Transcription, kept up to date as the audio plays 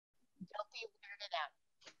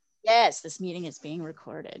Yes, this meeting is being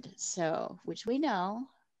recorded. So, which we know.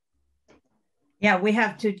 Yeah, we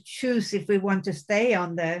have to choose if we want to stay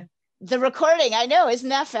on the recording. I know, isn't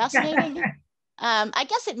that fascinating? I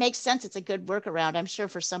guess it makes sense. It's a good workaround. I'm sure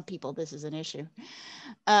for some people this is an issue.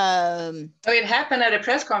 It happened at a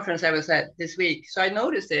press conference I was at this week, so I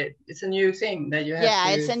noticed it. It's a new thing that you have. Yeah,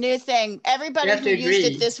 it's a new thing. Everybody who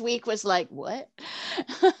used it this week was like, "What?"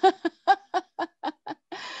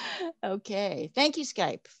 Okay, thank you,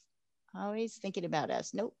 Skype. Always thinking about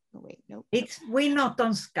us. Nope. Oh, wait, nope. We're not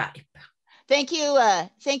on Skype. Thank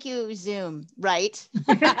you, Zoom, right?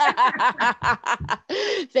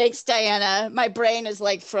 Thanks, Diana. My brain is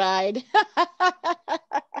like fried.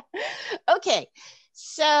 Okay,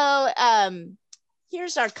 so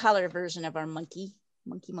here's our color version of our monkey,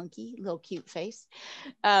 little cute face.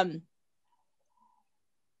 I'm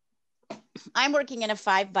working in a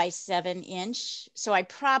 5x7 inch, so I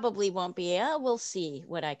probably won't be, we'll see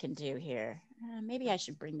what I can do here. Maybe I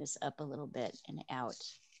should bring this up a little bit and out.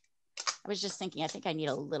 I was just thinking, I think I need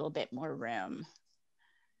a little bit more room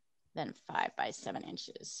than 5x7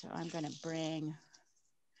 inches. So I'm gonna bring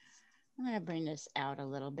this out a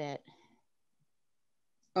little bit.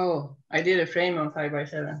 Oh, I did a frame on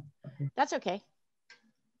 5x7. Okay. That's okay.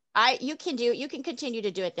 You can continue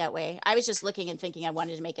to do it that way. I was just looking and thinking I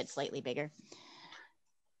wanted to make it slightly bigger.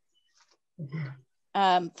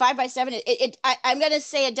 5x7, I'm gonna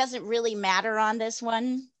say it doesn't really matter on this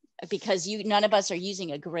one, because none of us are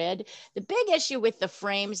using a grid. The big issue with the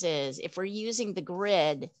frames is if we're using the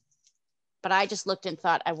grid, but I just looked and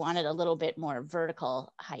thought I wanted a little bit more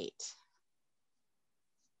vertical height.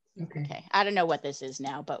 Okay, I don't know what this is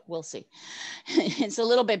now, but we'll see. It's a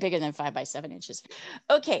little bit bigger than 5x7 inches.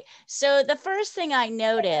 Okay, so the first thing I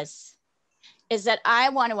notice is that I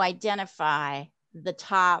want to identify the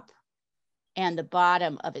top and the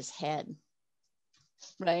bottom of his head,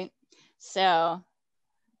 right? So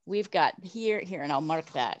we've got here, and I'll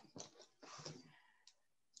mark that.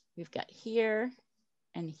 We've got here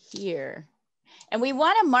and here. And we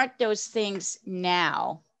want to mark those things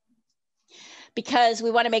now because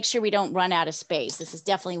we want to make sure we don't run out of space. This is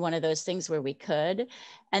definitely one of those things where we could.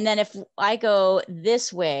 And then if I go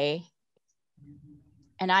this way,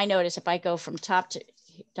 and I notice if I go from top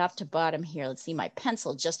to bottom here, let's see, my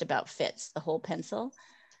pencil just about fits the whole pencil.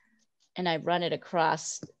 And I run it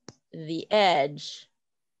across the edge.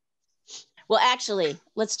 Well, actually,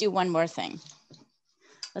 let's do one more thing.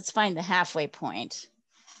 Let's find the halfway point.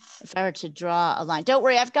 If I were to draw a line, don't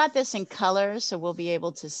worry, I've got this in color, so we'll be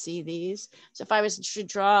able to see these. So if I was to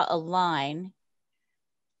draw a line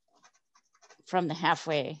from the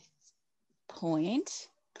halfway point.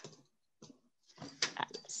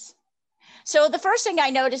 So the first thing I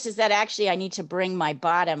notice is that actually I need to bring my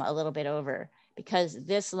bottom a little bit over because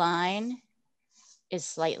this line is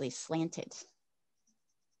slightly slanted.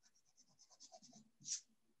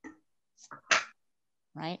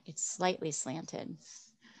 Right? It's slightly slanted.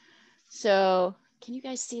 So can you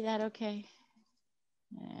guys see that okay?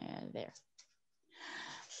 There.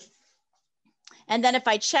 And then if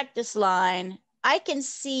I check this line, I can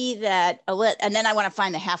see that, and then I want to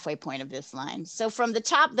find the halfway point of this line. So from the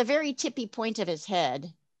top, the very tippy point of his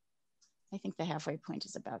head, I think the halfway point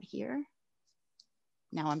is about here.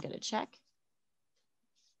 Now I'm going to check.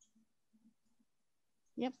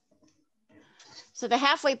 Yep. So the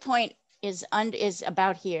halfway point is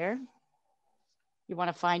about here. You want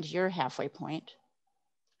to find your halfway point.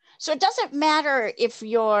 So it doesn't matter if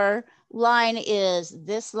your line is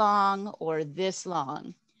this long or this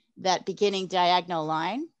long, that beginning diagonal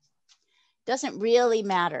line doesn't really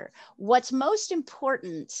matter. What's most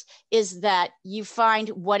important is that you find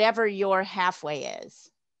whatever your halfway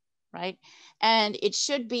is, right? And it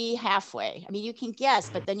should be halfway. I mean, you can guess,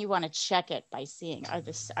 but then you want to check it by seeing, are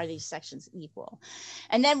these sections equal?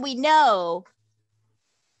 And then we know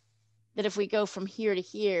that if we go from here to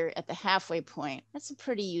here at the halfway point, that's a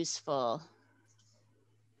pretty useful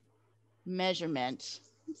measurement.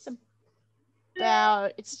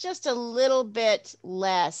 It's just a little bit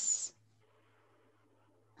less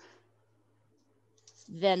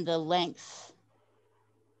than the length.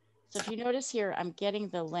 So if you notice here, I'm getting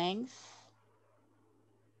the length.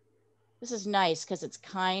 This is nice because it's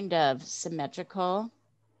kind of symmetrical.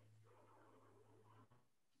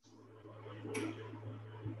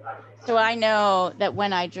 So I know that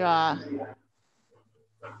when I draw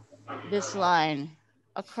this line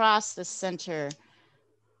across the center,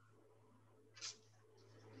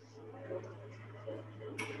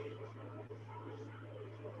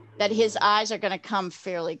 that his eyes are going to come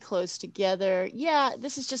fairly close together. Yeah,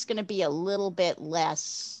 this is just going to be a little bit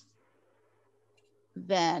less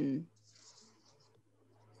than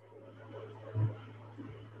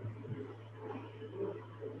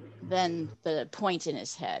than the point in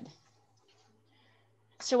his head.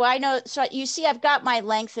 So I know, so you see I've got my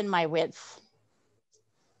length and my width.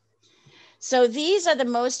 So these are the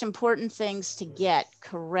most important things to get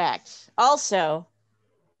correct. Also,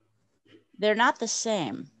 they're not the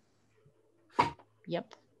same.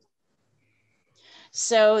 Yep.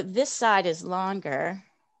 So this side is longer.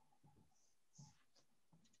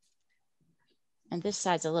 And this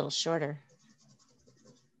side's a little shorter.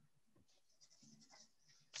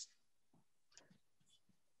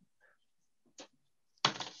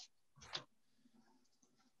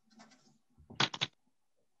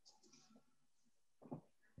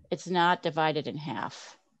 It's not divided in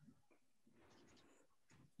half.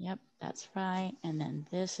 Yep, that's right. And then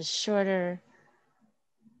this is shorter.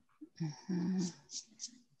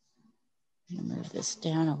 Move this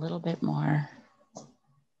down a little bit more.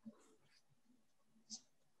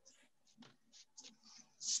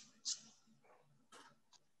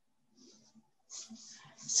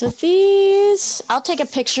 So these, I'll take a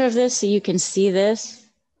picture of this so you can see this.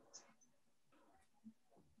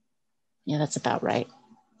 Yeah, that's about right.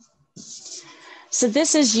 So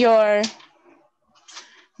this is your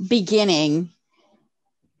beginning.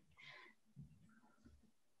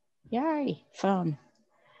 Yay, phone.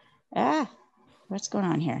 Ah, what's going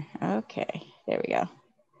on here? Okay, there we go.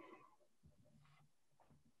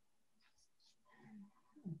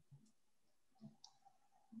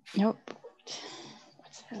 Nope.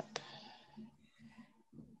 What's up?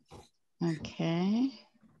 Okay.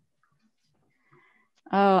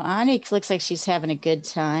 Oh, Ani looks like she's having a good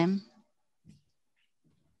time.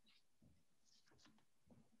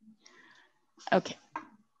 Okay.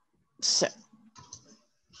 So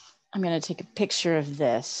I'm going to take a picture of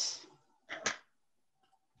this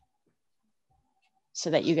so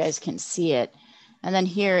that you guys can see it. And then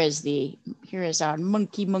here is our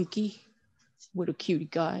monkey. What a cutie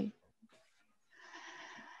guy.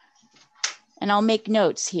 And I'll make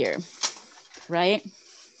notes here, right?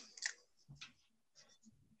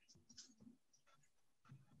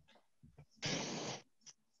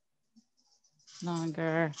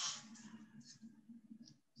 Longer.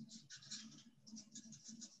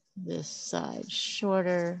 This side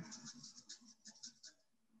shorter.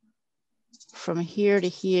 From here to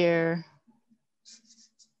here,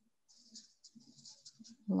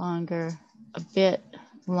 longer, a bit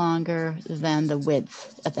longer than the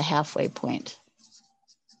width at the halfway point.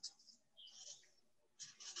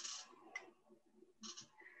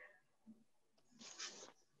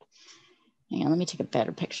 Hang on, let me take a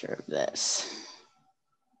better picture of this.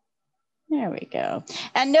 There we go.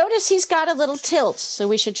 And notice he's got a little tilt, so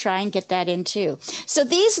we should try and get that in too. So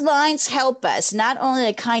these lines help us not only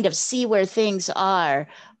to kind of see where things are,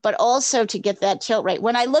 but also to get that tilt right.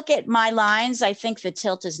 When I look at my lines, I think the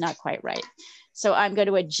tilt is not quite right. So I'm going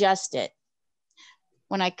to adjust it.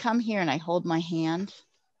 When I come here and I hold my hand,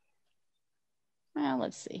 well,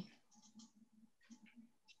 let's see.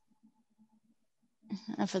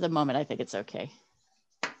 For the moment, I think it's okay.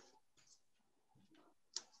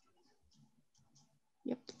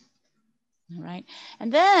 Yep. All right.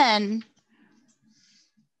 And then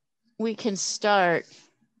we can start.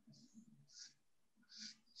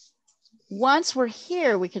 Once we're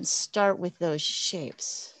here, we can start with those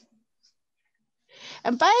shapes.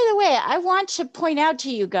 And by the way, I want to point out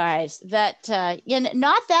to you guys that in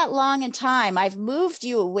not that long in time, I've moved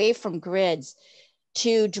you away from grids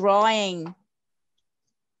to drawing.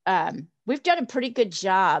 We've done a pretty good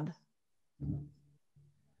job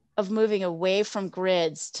of moving away from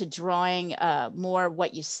grids to drawing more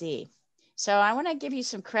what you see. So I want to give you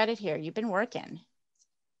some credit here. You've been working.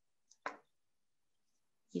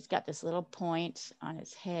 He's got this little point on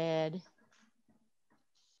his head.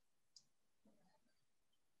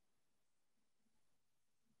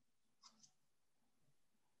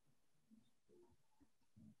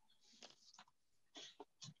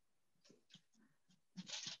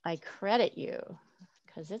 I credit you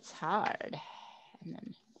because it's hard. And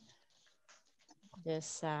then this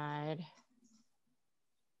side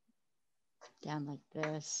down like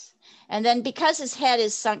this. And then because his head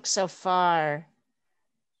is sunk so far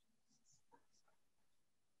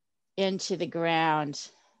into the ground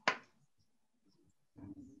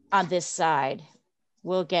on this side,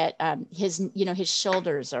 we'll get his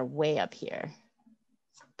shoulders are way up here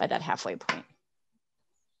by that halfway point.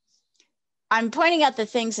 I'm pointing out the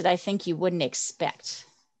things that I think you wouldn't expect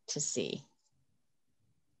to see.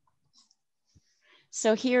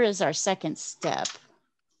 So here is our second step.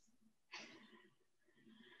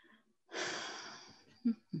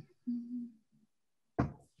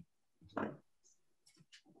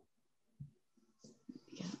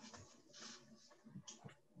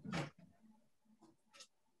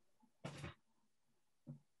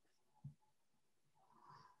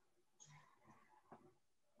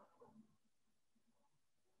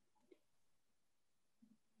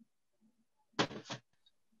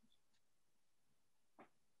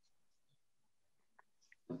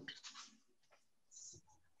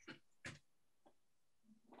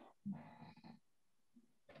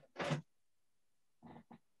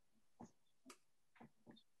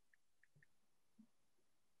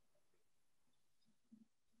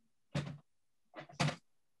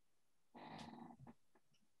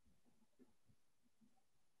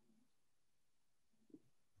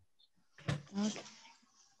 Okay.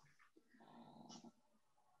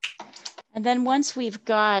 And then once we've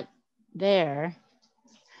got there,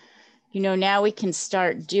 you know, now we can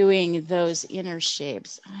start doing those inner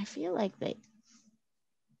shapes. I feel like the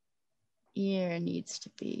ear needs to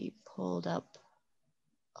be pulled up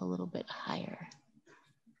a little bit higher.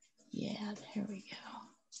 Yeah, there we go.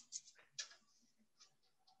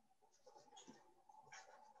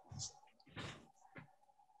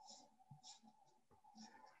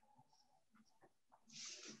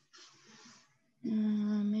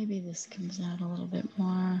 Maybe this comes out a little bit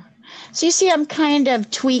more. So you see, I'm kind of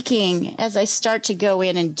tweaking as I start to go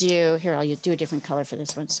in and do, here, I'll do a different color for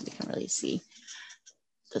this one so we can really see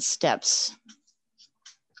the steps.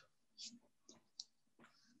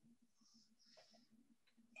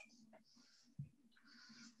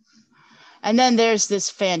 And then there's this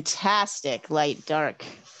fantastic light dark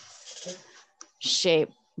shape,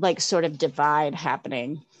 like sort of divide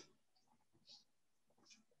happening.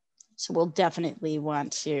 So we'll definitely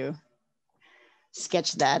want to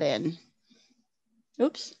sketch that in.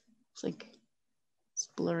 Oops, it's like it's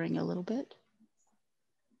blurring a little bit.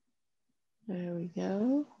 There we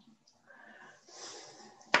go.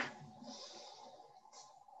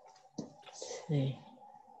 Let's see.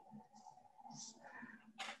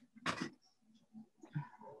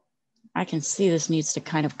 I can see this needs to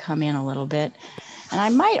kind of come in a little bit. And I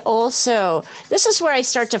might also, this is where I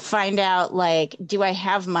start to find out, like, do I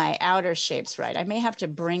have my outer shapes right? I may have to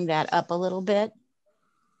bring that up a little bit.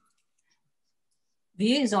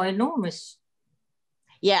 The ears are enormous.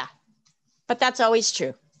 Yeah, but that's always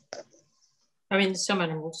true. I mean, some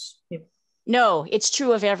animals. Yeah. No, it's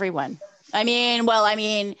true of everyone. I mean, well, I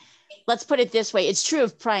mean, let's put it this way. It's true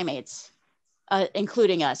of primates,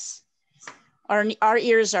 including us. Our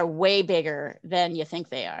ears are way bigger than you think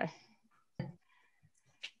they are.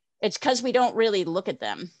 It's because we don't really look at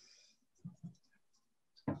them.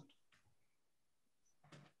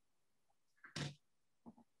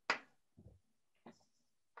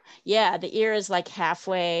 Yeah, the ear is like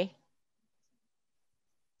halfway.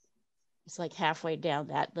 It's like halfway down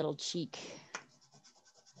that little cheek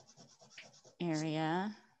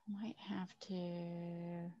area. Might have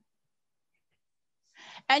to.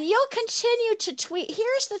 And you'll continue to tweak.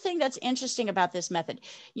 Here's the thing that's interesting about this method.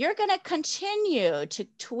 You're going to continue to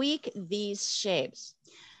tweak these shapes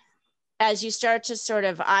as you start to sort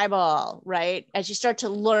of eyeball, right? As you start to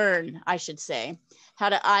learn, I should say, how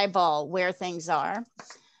to eyeball where things are.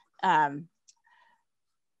 But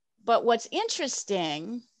what's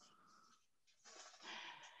interesting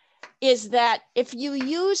is that if you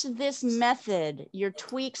use this method, your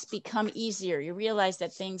tweaks become easier. You realize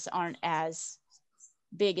that things aren't as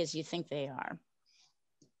big as you think they are.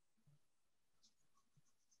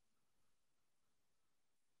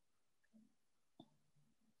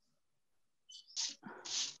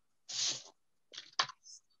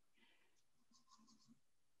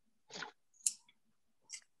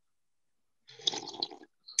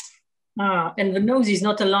 Ah, and the nose is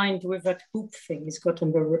not aligned with that hoop thing it's got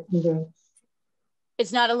on the...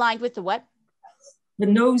 It's not aligned with the what? The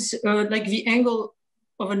nose, like the angle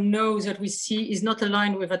of a nose that we see is not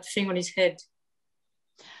aligned with that thing on his head.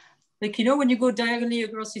 Like, you know, when you go diagonally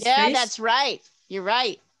across his face? Yeah, that's right. You're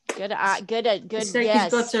right. Good, good. It's like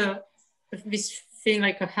yes. He's got this thing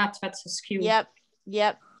like a hat that's askew. Yep,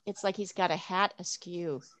 yep. It's like he's got a hat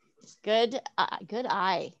askew. Good, good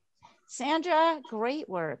eye. Sandra, great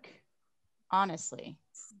work. Honestly,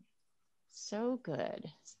 so good.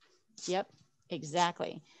 Yep,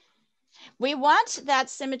 exactly. We want that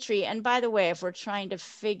symmetry. And by the way, if we're trying to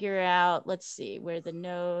figure out, let's see where the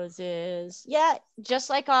nose is. Yeah, just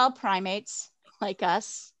like all primates, like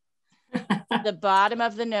us, the bottom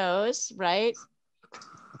of the nose, right,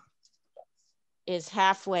 is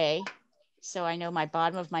halfway. So I know my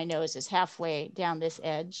bottom of my nose is halfway down this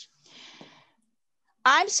edge.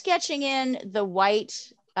 I'm sketching in the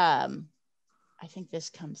white. I think this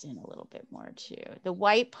comes in a little bit more too. The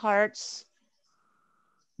white parts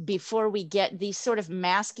before we get these sort of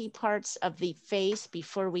masky parts of the face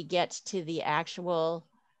before we get to the actual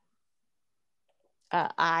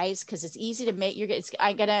eyes, because it's easy to make.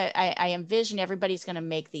 I envision everybody's gonna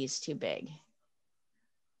make these too big.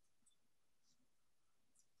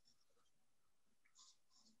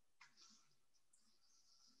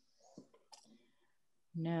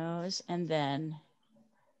 Nose, and then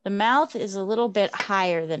the mouth is a little bit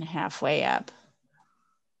higher than halfway up.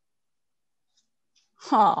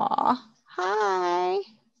 Aw, hi.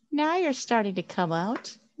 Now you're starting to come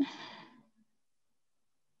out.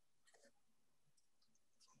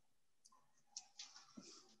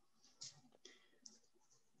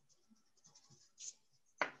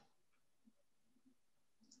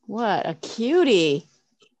 What a cutie.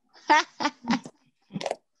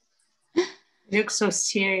 He looks so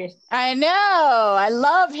serious. I know. I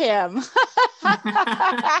love him.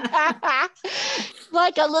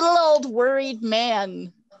 Like a little old worried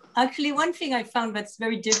man. Actually, one thing I found that's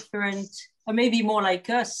very different, or maybe more like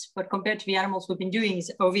us, but compared to the animals we've been doing,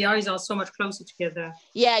 is the eyes are so much closer together.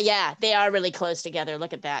 Yeah, they are really close together.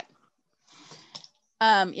 Look at that.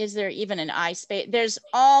 Is there even an eye space? There's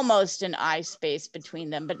almost an eye space between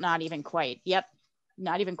them, but not even quite. Yep,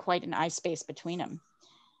 not even quite an eye space between them.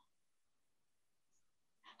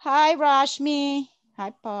 Hi, Rashmi.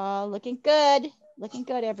 Hi, Paul. Looking good. Looking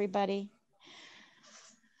good, everybody.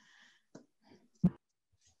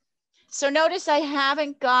 So notice I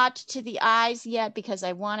haven't got to the eyes yet because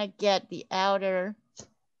I want to get the outer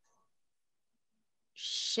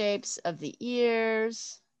shapes of the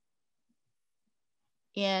ears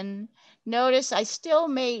in. Notice I still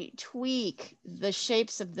may tweak the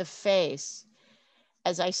shapes of the face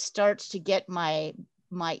as I start to get my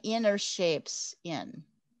inner shapes in.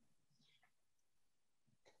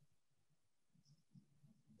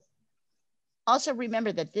 Also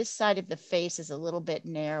remember that this side of the face is a little bit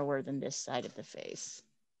narrower than this side of the face.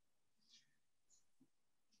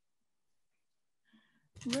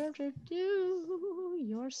 You're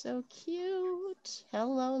so cute.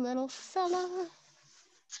 Hello, little fella.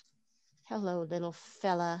 Hello, little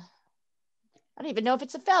fella. I don't even know if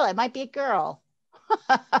it's a fella. It might be a girl.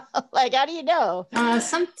 Like, how do you know?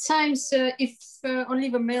 Sometimes if only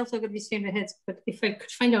the males are going to be seeing the heads, but if I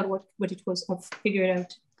could find out what it was, I'll figure it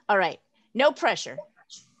out. All right. No pressure.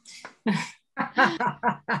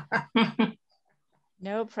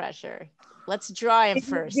 No pressure. Let's draw him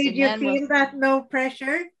first. Did you feel that no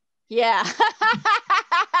pressure? Yeah.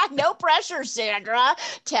 No pressure, Sandra.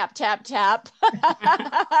 Tap, tap, tap.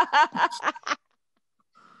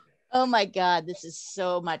 Oh my God, this is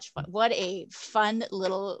so much fun. What a fun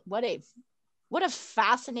little, what a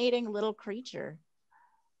fascinating little creature.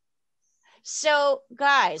 So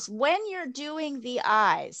guys, when you're doing the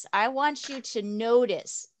eyes, I want you to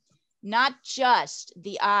notice not just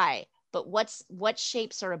the eye, but what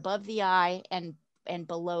shapes are above the eye and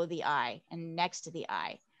below the eye and next to the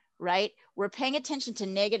eye, right? We're paying attention to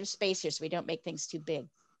negative space here so we don't make things too big.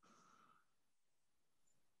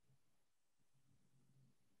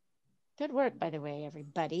 Good work, by the way,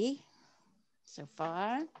 everybody, so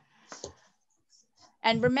far.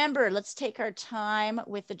 And remember, let's take our time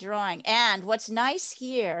with the drawing. And what's nice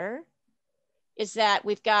here is that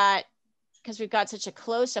because we've got such a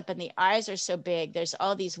close-up and the eyes are so big, there's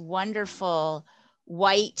all these wonderful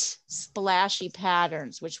white splashy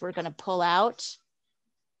patterns, which we're gonna pull out.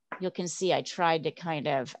 You can see I tried to kind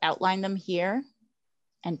of outline them here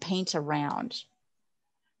and paint around.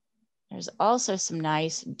 There's also some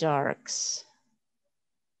nice darks.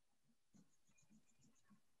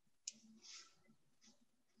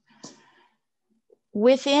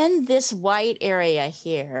 Within this white area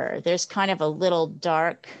here, there's kind of a little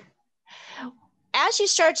dark. As you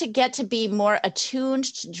start to get to be more attuned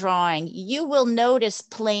to drawing, you will notice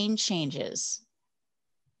plane changes,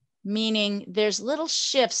 meaning there's little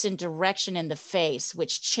shifts in direction in the face,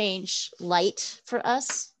 which change light for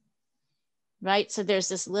us. Right, so there's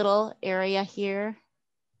this little area here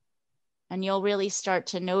and you'll really start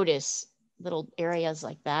to notice little areas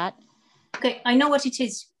like that. Okay, I know what it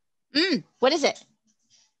is. What is it?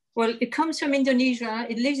 Well, it comes from Indonesia.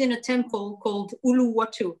 It lives in a temple called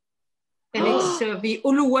Uluwatu. And it's the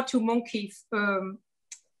Uluwatu monkey.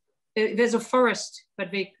 There's a forest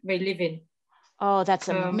that they live in. Oh, that's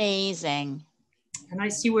amazing. And I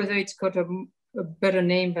see whether it's got a better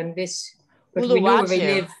name than this. But Uluwatu. We know where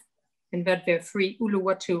they live. And that they're free.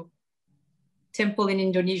 Uluwatu temple in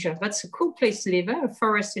Indonesia. That's a cool place to live, a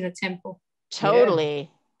forest in a temple.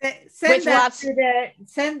 Totally. Yeah. Send that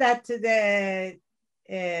to the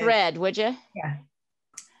thread, would you? Yeah.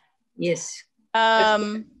 Yes. A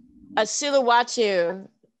Uluwatu.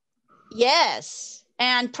 Yes.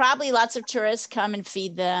 And probably lots of tourists come and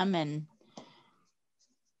feed them and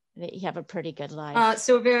they have a pretty good life.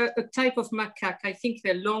 So they're a type of macaque. I think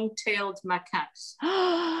they're long-tailed macaques.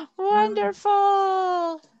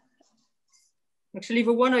 Wonderful. Actually,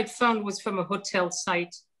 the one I found was from a hotel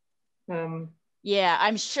site. Yeah,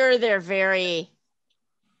 I'm sure they're very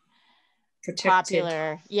protected.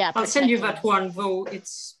 Popular. Yeah, I'll send you that one, though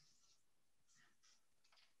it's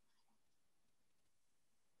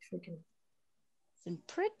in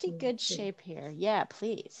pretty good shape here. Yeah,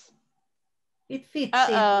 please. It fits.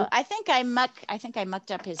 I think I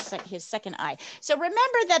mucked up his second eye. So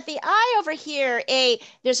remember that the eye over here,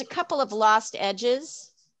 there's a couple of lost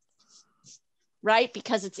edges, right?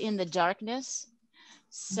 Because it's in the darkness.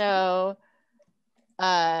 So,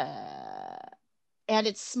 and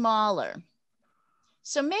it's smaller.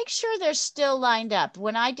 So make sure they're still lined up.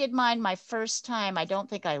 When I did mine my first time, I don't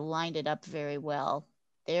think I lined it up very well.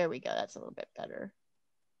 There we go. That's a little bit better.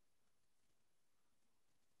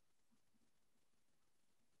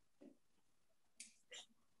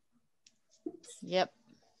 Yep.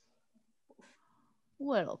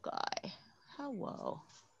 Little guy. Hello.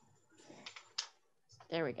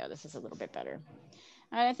 There we go. This is a little bit better.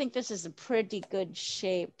 I think this is a pretty good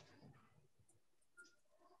shape.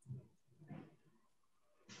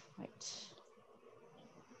 Right.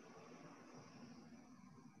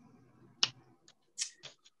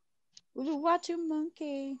 Uluwatu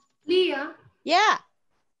monkey. Leah? Yeah.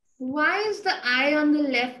 Why is the eye on the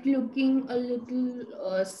left looking a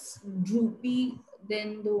little droopy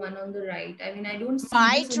than the one on the right? I mean, I don't see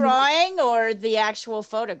My this drawing or the actual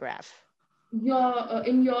photograph?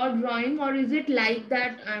 in your drawing, or is it like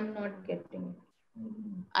that? I'm not getting it.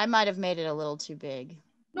 I might have made it a little too big.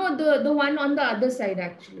 No, the one on the other side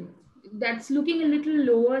actually. That's looking a little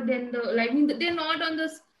lower than the. I mean, they're not on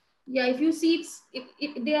this. Yeah, if you see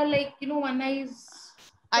they are like, you know, one eye is.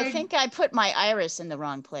 I think I put my iris in the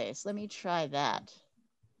wrong place. Let me try that.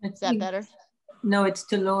 Is that better? No, it's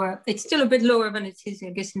still lower. It's still a bit lower than it is, I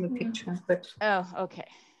guess, in the picture. But oh, okay.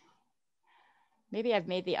 Maybe I've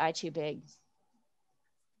made the eye too big.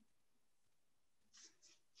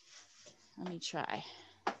 Let me try.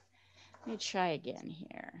 Let me try again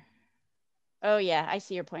here. Oh yeah, I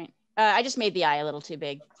see your point. I just made the eye a little too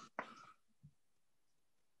big.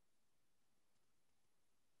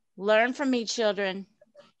 Learn from me, children.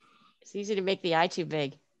 It's easy to make the eye too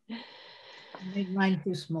big. I made mine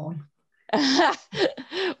too small.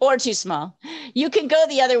 Or too small. You can go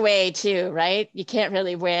the other way too, right? You can't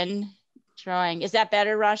really win drawing. Is that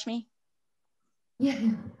better, Rashmi?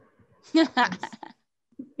 Yeah.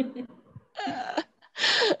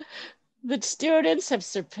 The students have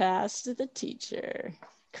surpassed the teacher,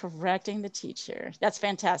 correcting the teacher. That's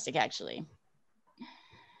fantastic, actually.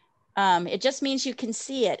 It just means you can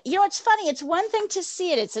see it. You know, it's funny. It's one thing to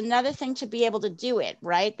see it. It's another thing to be able to do it,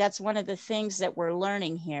 right? That's one of the things that we're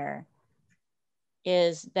learning here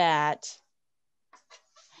is that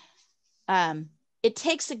it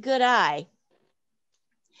takes a good eye.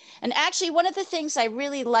 And actually, one of the things I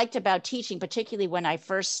really liked about teaching, particularly when I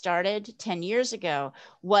first started 10 years ago,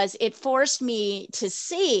 was it forced me to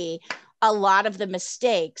see a lot of the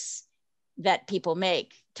mistakes that people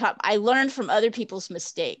make. I learned from other people's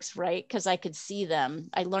mistakes, right? Because I could see them.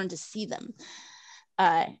 I learned to see them.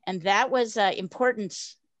 And that was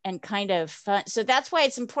important and kind of fun. So that's why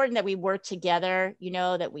it's important that we work together, you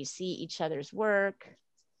know, that we see each other's work.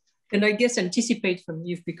 And I guess anticipate from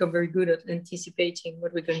you've become very good at anticipating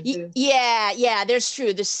what we're going to do. Yeah, there's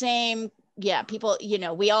true. The same, yeah, people, you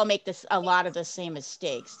know, we all make a lot of the same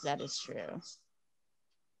mistakes. That is true.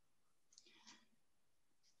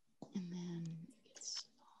 And then it's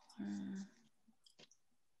smaller.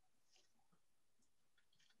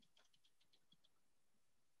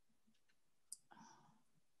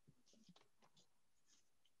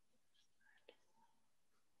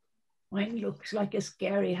 Mine looks like a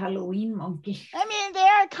scary Halloween monkey. I mean, they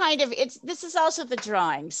are kind of, this is also the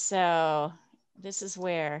drawing. So this is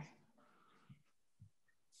where.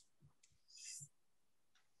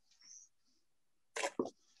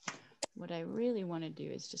 What I really want to do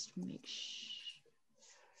is just make sure.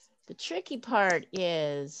 The tricky part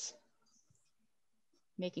is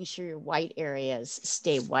making sure your white areas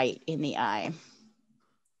stay white in the eye.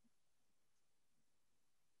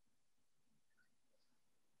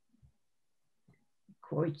 Of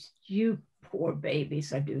course, you poor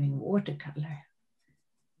babies are doing watercolor.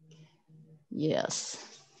 Yes.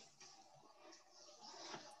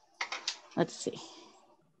 Let's see.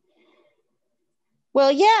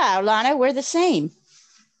 Well, yeah, Lana, we're the same.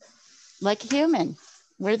 Like a human,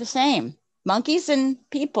 we're the same. Monkeys and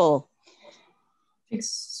people.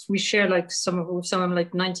 We share like some of them,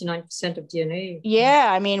 like 99% of DNA. Yeah,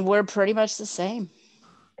 I mean, we're pretty much the same.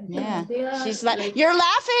 Yeah. She's like, you're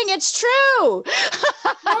laughing, it's true.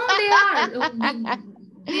 No, they are.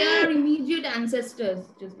 They are immediate ancestors,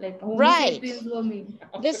 just like Homo sapiens were made.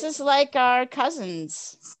 This is like our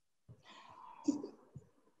cousins.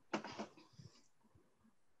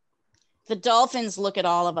 The dolphins look at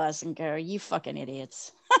all of us and go, you fucking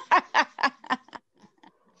idiots.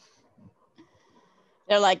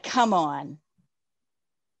 They're like, come on.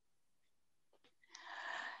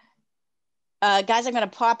 Guys, I'm going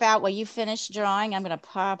to pop out while you finish drawing. I'm going to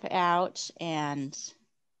pop out and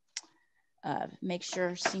make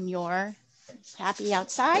sure Senor is happy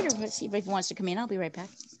outside, or see if he wants to come in. I'll be right back.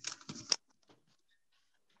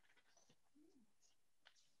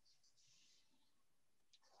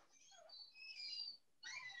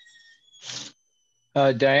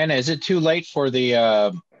 Diana, is it too late for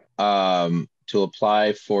the to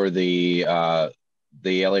apply for the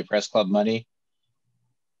LA Press Club money?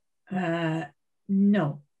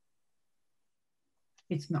 No,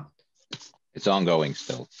 it's not. It's ongoing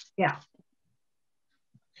still. Yeah,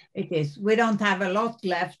 it is. We don't have a lot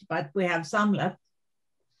left, but we have some left.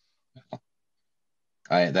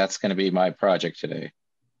 That's going to be my project today.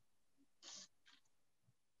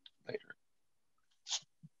 Later.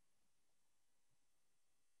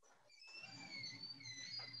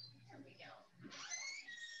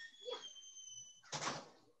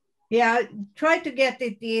 Yeah, try to get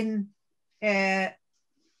it in.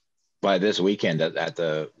 By this weekend at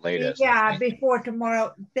the latest. Yeah, before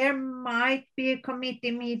tomorrow. There might be a committee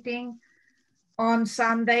meeting on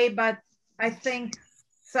Sunday, but I think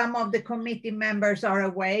some of the committee members are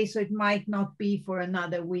away, so it might not be for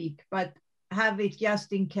another week, but have it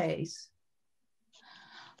just in case.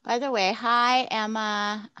 By the way, hi,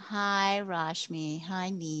 Emma. Hi, Rashmi. Hi,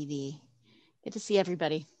 Needy. Good to see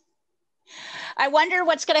everybody. I wonder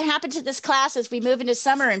what's going to happen to this class as we move into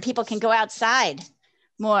summer and people can go outside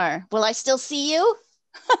more. Will I still see you?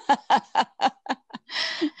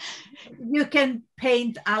 You can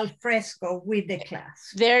paint al fresco with the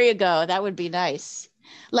class. There you go. That would be nice.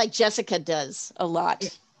 Like Jessica does a lot.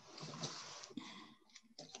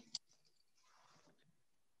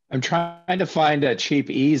 I'm trying to find a cheap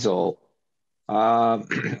easel.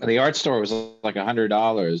 The art store was like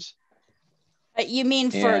 $100. You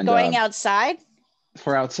mean for going outside?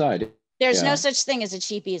 For outside. There's no such thing as a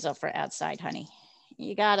cheap easel for outside, honey.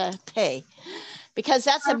 You gotta pay because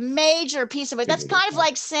that's a major piece of it. That's kind of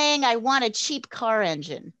like saying I want a cheap car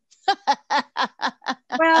engine.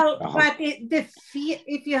 Well, but if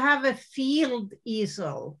you have a field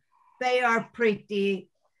easel, they are pretty.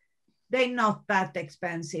 They're not that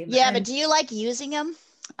expensive. Yeah, but do you like using them?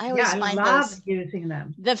 I always find I love using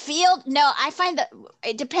them. The field, no, I find that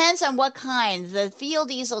it depends on what kind. The field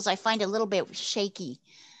easels I find a little bit shaky,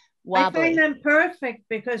 wobbly. I find them perfect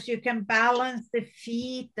because you can balance the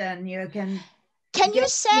feet and you can. Can you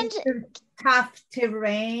send tough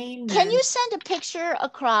terrain? Can you send a picture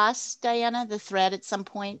across, Diana, the thread at some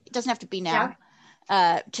point? It doesn't have to be now,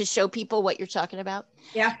 to show people what you're talking about.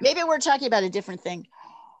 Yeah. Maybe we're talking about a different thing.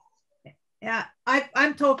 Yeah,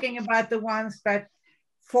 I'm talking about the ones that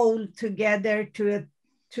fold together to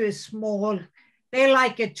a small. They're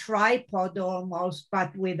like a tripod almost,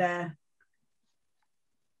 but with the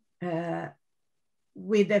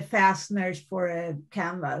fasteners for a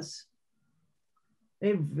canvas.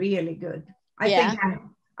 They're really good. I think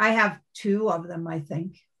I have 2 of them, I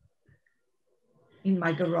think, in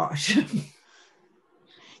my garage.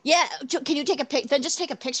 Yeah, can you take a pic? Then just take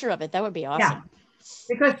a picture of it. That would be awesome. Yeah,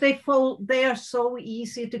 because they are so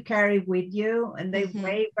easy to carry with you, and they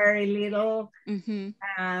weigh very little.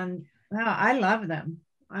 And I love them.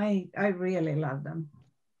 I really love them.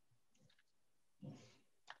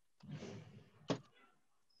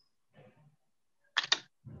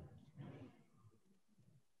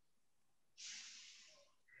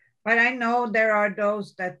 But I know there are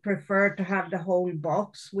those that prefer to have the whole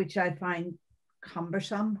box, which I find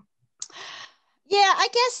cumbersome. Yeah, I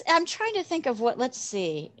guess I'm trying to think of what, let's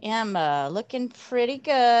see. Emma, looking pretty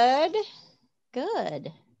good.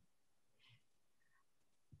 Good.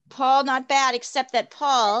 Paul, not bad, except that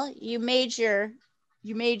Paul, you made your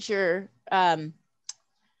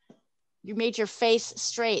face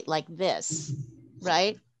straight like this,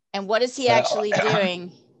 right? And what is he actually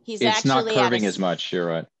doing? It's not curving as much. You're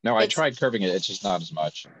right. No, I tried curving it. It's just not as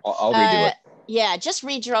much. I'll redo it. Yeah, just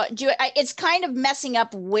redraw. It's kind of messing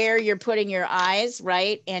up where you're putting your eyes,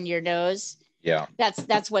 right, and your nose. Yeah.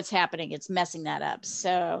 That's what's happening. It's messing that up.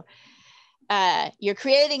 So you're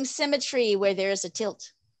creating symmetry where there's a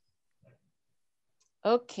tilt.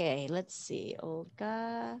 Okay, let's see.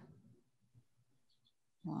 Olga.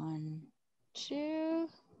 1, 2.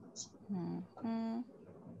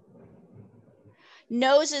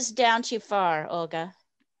 Nose is down too far, Olga.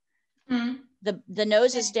 The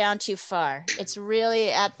nose is down too far. It's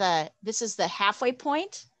really at this is the halfway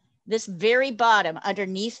point. This very bottom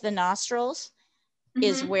underneath the nostrils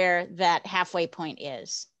is where that halfway point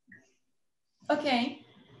is. Okay.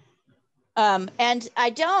 And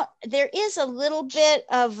there is a little bit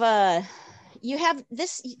of, you have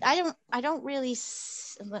this, I don't really,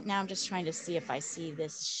 now I'm just trying to see if I see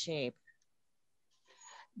this shape.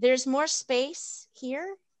 There's more space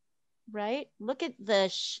here, right? Look at the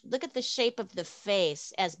shape of the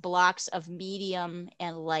face as blocks of medium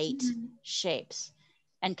and light shapes,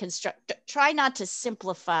 and try not to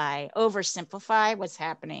oversimplify what's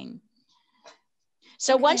happening.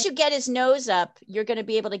 So once you get his nose up, you're going to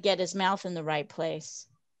be able to get his mouth in the right place.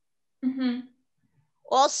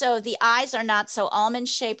 Also, the eyes are not so almond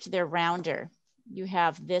shaped, they're rounder. You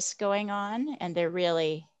have this going on and they're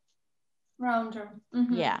really rounder.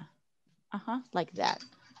 Yeah. Like that.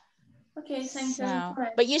 Okay, thank you.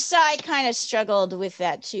 Right. But you saw I kind of struggled with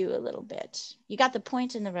that too a little bit. You got the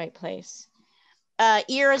point in the right place.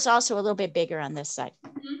 Ear is also a little bit bigger on this side.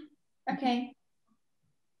 Okay.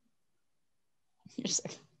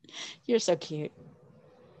 You're so cute.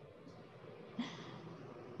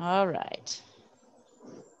 All right.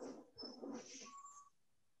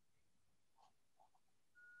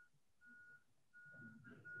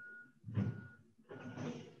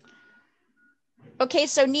 Okay,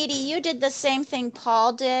 so Needy, you did the same thing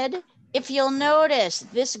Paul did. If you'll notice,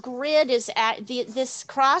 this grid is at this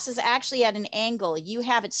cross is actually at an angle. You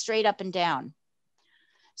have it straight up and down.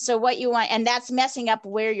 So what you want, and that's messing up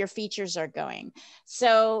where your features are going.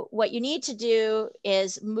 So what you need to do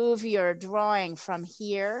is move your drawing from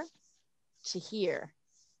here to here.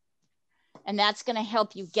 And that's going to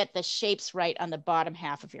help you get the shapes right on the bottom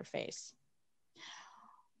half of your face.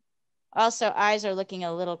 Also, eyes are looking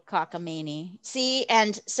a little cockamamie. See,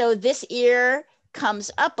 and so this ear comes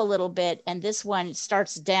up a little bit and this one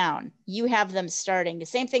starts down. You have them starting. The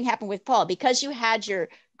same thing happened with Paul. Because you had your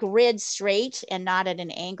grid straight and not at an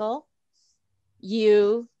angle,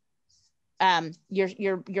 you're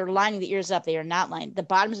lining the ears up. They are not lined. The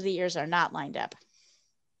bottoms of the ears are not lined up.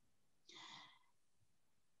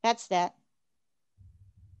 That's that.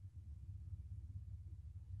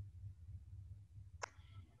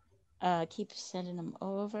 Keep sending them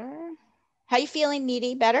over. How you feeling,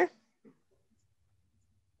 Needy? Better?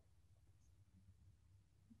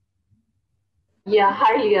 Yeah,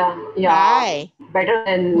 hi, Leah. Yeah, hi. Better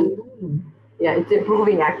than, yeah, it's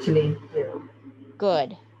improving actually. Yeah.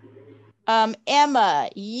 Good. Emma,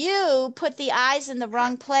 you put the eyes in the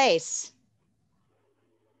wrong place.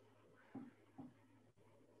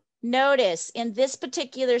 Notice in this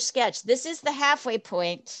particular sketch, this is the halfway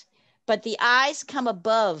point, but the eyes come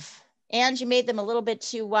above. And you made them a little bit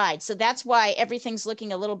too wide. So that's why everything's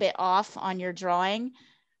looking a little bit off on your drawing.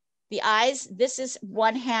 The eyes, this is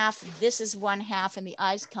 1/2, this is 1/2, and the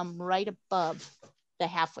eyes come right above the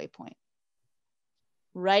halfway point.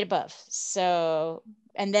 Right above. So,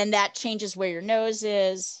 and then that changes where your nose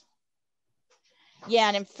is. Yeah,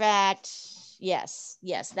 and in fact, yes,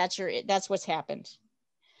 that's what's happened.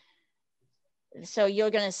 So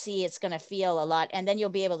you're going to see it's going to feel a lot, and then you'll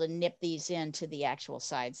be able to nip these into the actual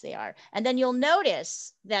sides they are. And then you'll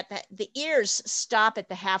notice that the ears stop at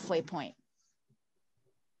the halfway point,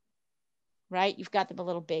 right? You've got them a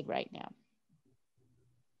little big right now.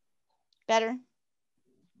 Better?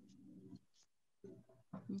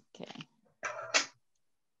 Okay.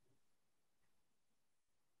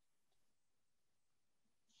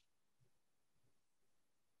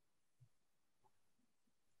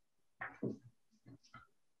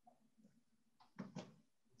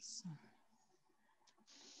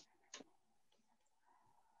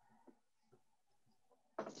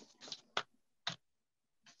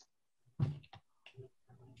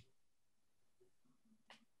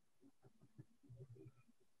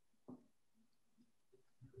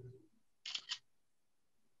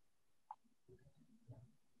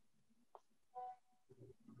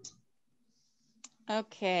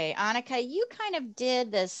 Okay, Annika, you kind of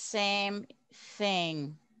did the same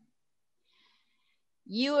thing.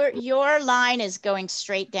 Your line is going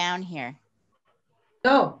straight down here.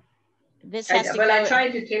 No. This has to go. Well, I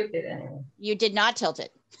tried to tilt it anyway. You did not tilt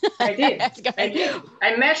it. I did. I did.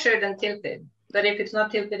 I measured and tilted. But if it's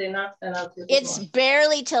not tilted enough, then I'll tilt it It's more.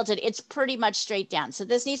 barely tilted. It's pretty much straight down. So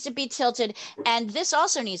this needs to be tilted, and this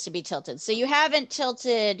also needs to be tilted. So you haven't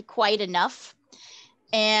tilted quite enough.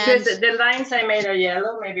 And because the lines I made are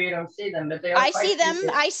yellow. Maybe you don't see them, but they are. I see them.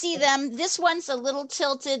 I see them. This one's a little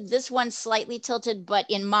tilted. This one's slightly tilted, but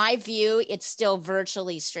in my view, it's still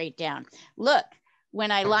virtually straight down. Look,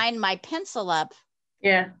 when I line my pencil up,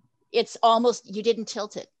 yeah, it's almost, you didn't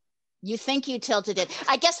tilt it. You think you tilted it.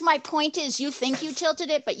 I guess my point is you think you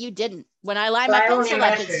tilted it, but you didn't. When I line my pencil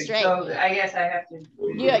up, it's straight. So I guess I have to.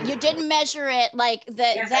 You didn't measure it like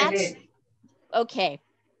that. Yes, that's I did. Okay.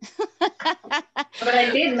 But I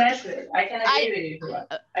did measure it. I can agree with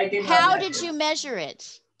you. I did. How did you measure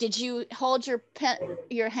it? Did you hold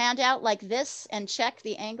your hand out like this and check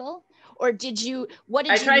the angle? Or did you, what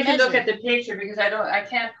did you measure? I tried to look at the picture because I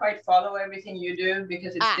can't quite follow everything you do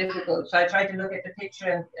because it's difficult. So I tried to look at the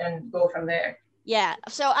picture and go from there. Yeah,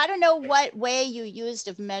 so I don't know what way you used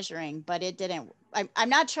of measuring, but it didn't, I'm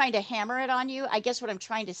not trying to hammer it on you. I guess what I'm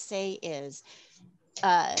trying to say is,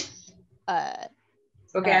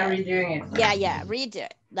 Okay, I'm redoing it. Yeah, redo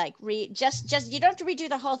it. Like just you don't have to redo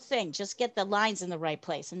the whole thing. Just get the lines in the right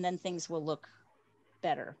place, and then things will look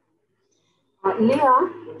better. Leah.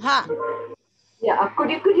 Huh? Yeah. Could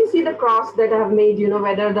you see the cross that I have made? You know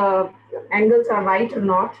whether the angles are right or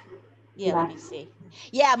not. Yeah. Let me see.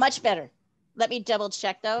 Yeah, much better. Let me double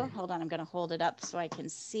check though. Hold on. I'm going to hold it up so I can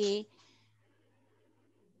see.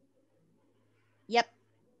 Yep.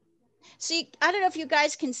 See, I don't know if you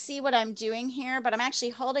guys can see what I'm doing here, but I'm actually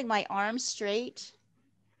holding my arm straight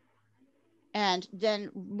and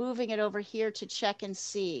then moving it over here to check and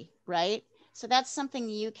see, right? So that's something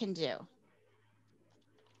you can do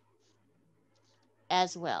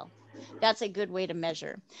as well. That's a good way to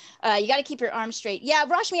measure. You got to keep your arm straight. Yeah,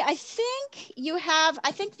 Rashmi, I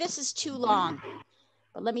think this is too long,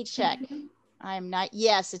 but let me check. I'm not,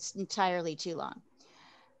 yes, it's entirely too long.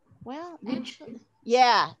 Well, actually,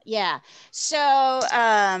 yeah. So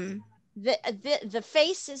the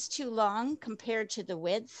face is too long compared to the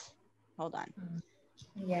width. Hold on.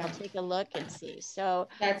 Yeah. I'll take a look and see. So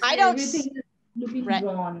that's I don't. Everything is looking right.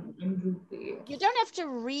 drawn and droopy. You don't have to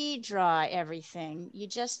redraw everything. You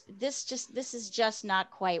this is just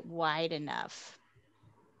not quite wide enough.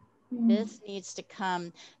 This needs to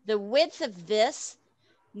come. The width of this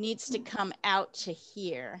needs to come out to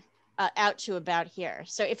here. Out to about here.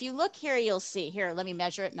 So if you look here, you'll see here, let me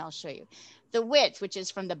measure it and I'll show you. The width, which is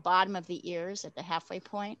from the bottom of the ears at the halfway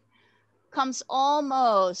point, comes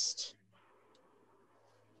almost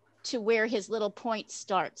to where his little point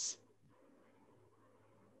starts.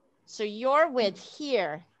 So your width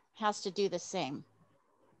here has to do the same.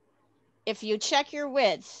 If you check your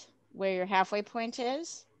width where your halfway point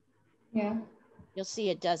is, yeah, you'll see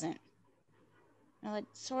it doesn't. Well, it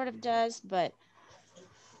sort of does, but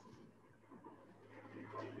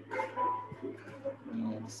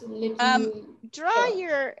it's a little draw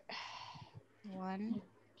your 1,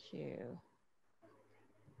 2.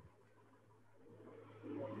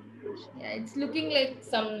 Yeah, it's looking like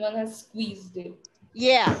someone has squeezed it.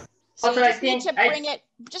 Yeah. So Also, you just need to bring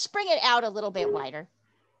it out a little bit wider.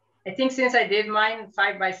 I think since I did mine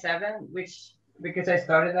 5x7, which because I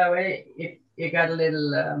started that way, it got a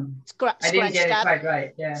little I didn't get it quite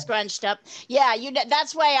right. Yeah. Scrunched up. Yeah,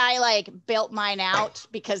 that's why I like built mine out,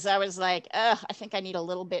 because I was like, I think I need a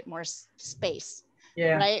little bit more space.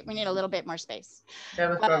 Yeah. Right? We need a little bit more space. That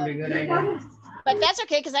was probably a good idea. But that's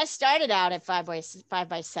okay, because I started out at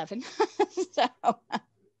 5x7.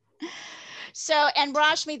 So, and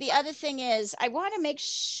Rashmi, the other thing is, I want to make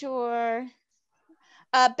sure,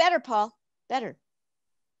 better, Paul, better.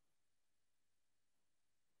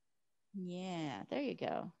 Yeah, there you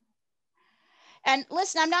go. And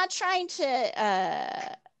listen, I'm not trying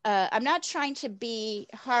to be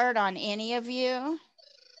hard on any of you.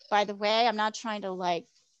 By the way, I'm not trying to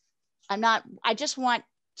I just want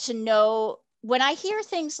to know, when I hear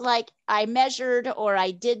things like I measured or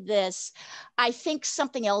I did this, I think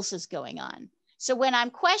something else is going on. So when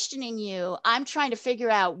I'm questioning you, I'm trying to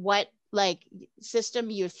figure out what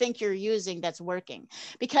system you think you're using that's working.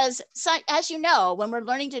 Because as you know, when we're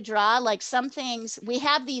learning to draw, like some things, we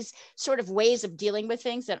have these sort of ways of dealing with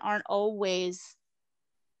things that aren't always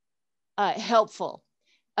helpful.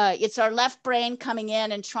 It's our left brain coming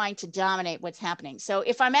in and trying to dominate what's happening. So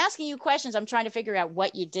if I'm asking you questions, I'm trying to figure out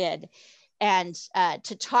what you did, and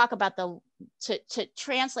to talk about to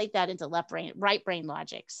translate that into right brain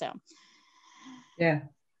logic. So yeah.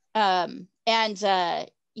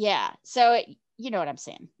 Yeah, so you know what I'm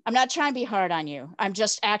saying. I'm not trying to be hard on you. I'm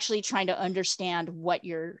just actually trying to understand what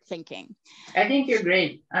you're thinking. I think you're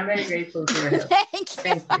great. I'm very grateful for your help. Thank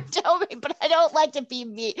you. But I don't like to be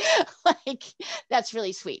me. That's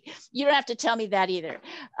really sweet. You don't have to tell me that either.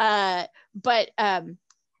 But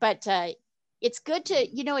it's good to,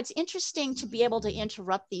 it's interesting to be able to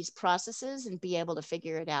interrupt these processes and be able to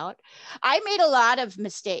figure it out. I made a lot of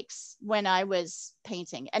mistakes when I was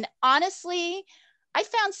painting. And honestly, I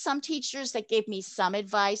found some teachers that gave me some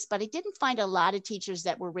advice, but I didn't find a lot of teachers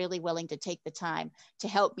that were really willing to take the time to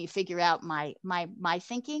help me figure out my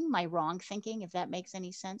thinking, my wrong thinking, if that makes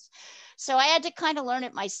any sense. So I had to kind of learn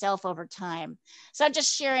it myself over time. So I'm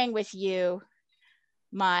just sharing with you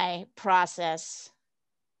my process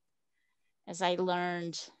as I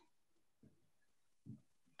learned.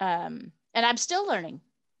 And I'm still learning.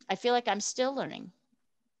 I feel like I'm still learning,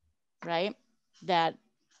 right? That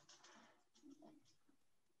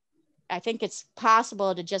I think it's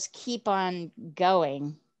possible to just keep on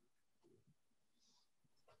going.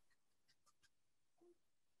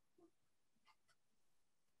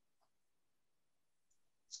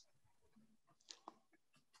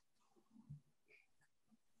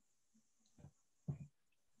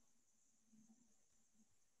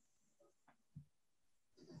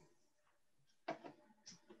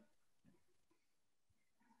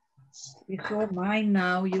 You saw mine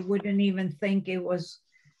now, you wouldn't even think it was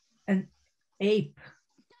an ape.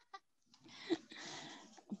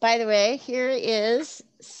 By the way, here is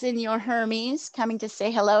Senor Hermes coming to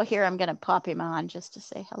say hello. Here, I'm going to pop him on just to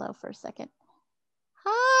say hello for a second.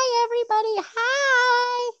 Hi, everybody.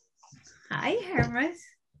 Hi. Hi, Hermes.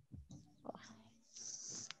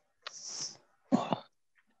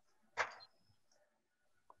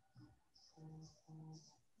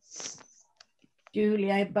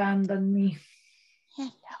 Julia abandoned me.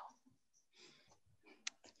 Hello.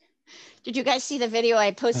 Did you guys see the video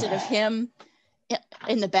I posted of him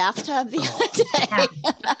in the bathtub the other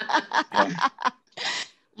day?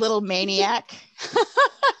 Little maniac.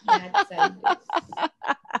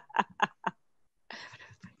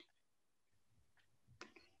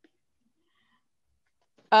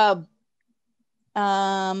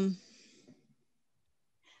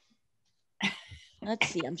 Let's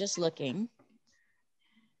see, I'm just looking.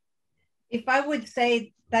 If I would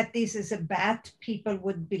say that this is a bat, people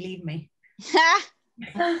would believe me.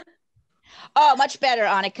 Oh, much better,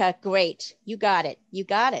 Annika. Great. You got it. You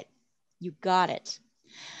got it. You got it.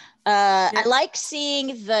 I like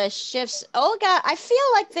seeing the shifts. Olga, I feel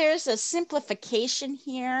like there's a simplification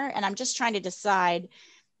here, and I'm just trying to decide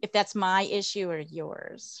if that's my issue or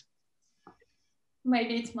yours.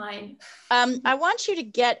 Maybe it's mine. I want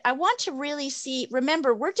to really see,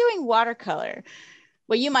 remember, we're doing watercolor.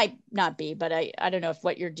 Well, you might not be, but I don't know if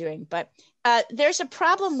what you're doing, but there's a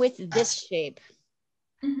problem with this shape,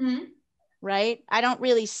 right? I don't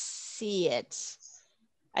really see it.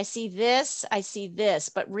 I see this,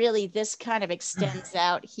 but really this kind of extends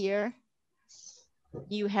out here.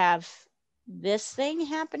 You have this thing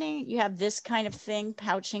happening. You have this kind of thing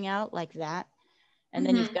pouching out like that. And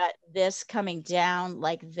then you've got this coming down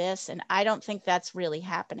like this. And I don't think that's really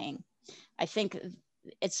happening. I think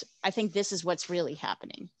this is what's really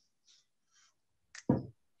happening.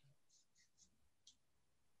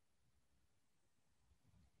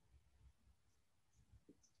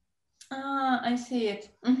 I see it.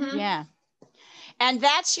 Yeah. And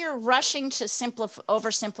that's your rushing to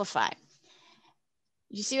oversimplify.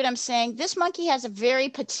 You see what I'm saying? This monkey has a very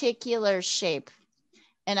particular shape.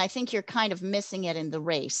 And I think you're kind of missing it in the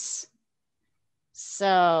race.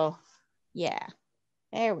 So, yeah,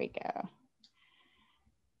 there we go.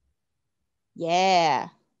 Yeah.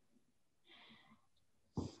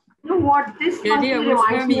 You know what? This monkey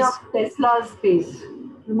reminds me of Tesla's face.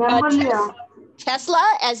 Remember, Leah?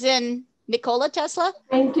 Tesla, as in Nikola Tesla?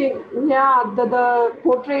 Painting, yeah, the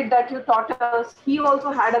portrait that you taught us, he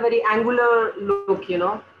also had a very angular look, you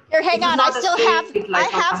know. Here, hang on, I still have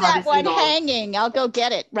that one hanging. I'll go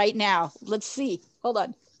get it right now. Let's see, hold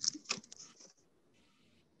on.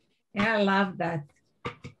 Yeah, I love that.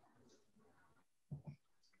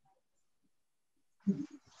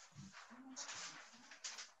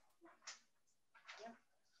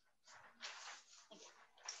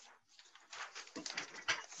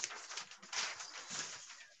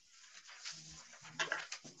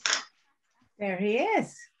 There he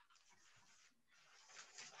is.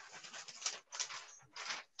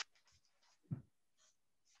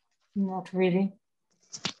 Not really.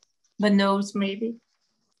 The nose, maybe.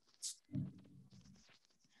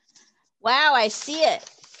 Wow, I see it.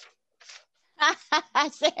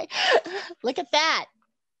 Look at that.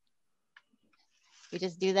 You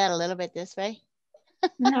just do that a little bit this way.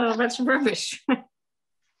 No, that's rubbish.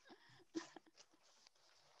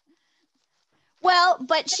 Well,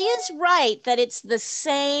 but she is right that it's the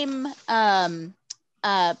same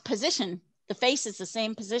position. The face is the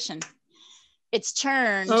same position. It's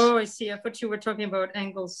turned. Oh, I see. I thought you were talking about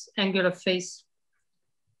angular face.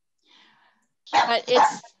 But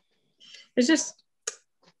it's just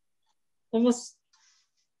almost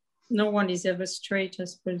no one is ever straight, I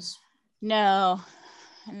suppose. No.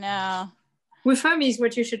 With Hermes,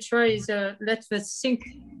 what you should try is let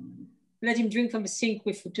him drink from the sink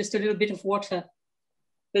with just a little bit of water.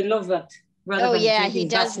 They love that. Oh yeah, he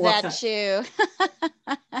does that too.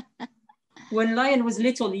 When Lion was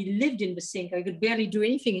little, he lived in the sink. I could barely do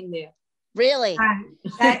anything in there. Really?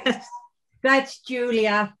 That's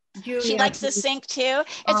Julia. She likes the sink too.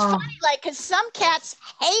 It's funny, like, because some cats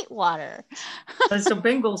hate water. So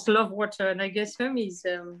Bengals love water, and I guess Hermes,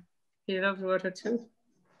 he loves water too.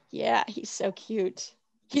 Yeah, he's so cute.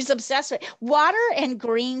 He's obsessed with water and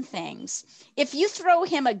green things. If you throw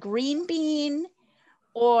him a green bean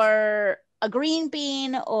or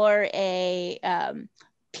a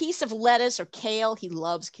piece of lettuce or kale, he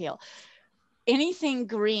loves kale. Anything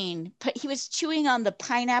green. But he was chewing on the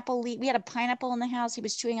pineapple leaf. We had a pineapple in the house. He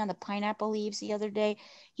was chewing on the pineapple leaves the other day.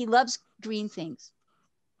 He loves green things.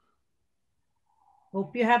 He loves green things.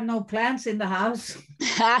 Hope you have no plants in the house.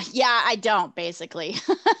 Yeah, I don't, basically.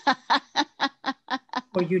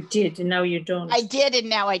 Or you did, and now you don't. I did, and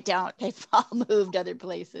now I don't. They've all moved other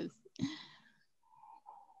places.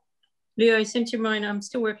 Leo, I sent you mine. I'm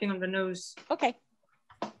still working on the nose. Okay.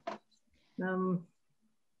 And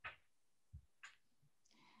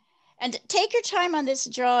take your time on this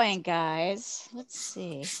drawing, guys. Let's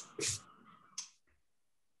see.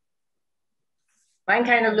 Mine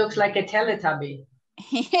kind of looks like a Teletubby.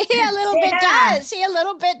 He a little bit does. He a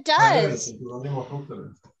little bit does. It is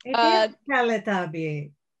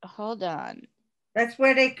Teletubby. Hold on. That's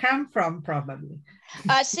where they come from, probably.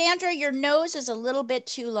 Sandra, your nose is a little bit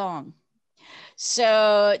too long.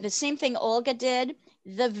 So the same thing Olga did.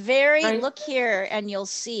 The very, look here and you'll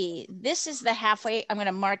see, this is the halfway. I'm going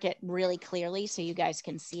to mark it really clearly so you guys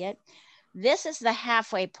can see it. This is the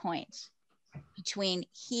halfway point between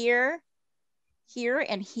here, here,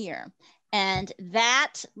 and here. And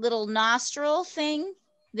that little nostril thing,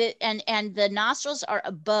 and the nostrils are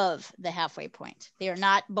above the halfway point. They are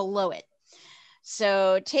not below it.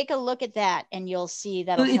 So take a look at that and you'll see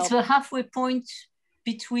that. It's the halfway point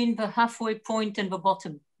between the halfway point and the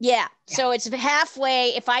bottom. Yeah. So it's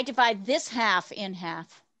halfway. If I divide this half in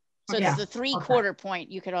half, so it's the 3/4 point,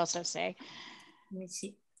 you could also say. Let me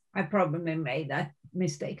see. I probably made that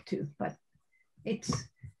mistake too, but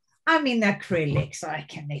I'm in acrylic, so I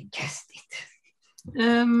can adjust it.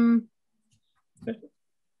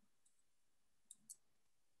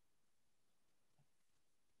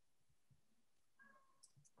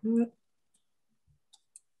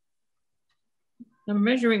 I'm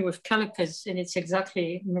measuring with calipers and it's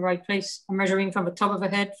exactly in the right place. I'm measuring from the top of the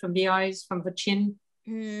head, from the eyes, from the chin.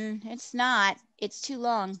 It's not. It's too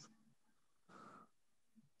long.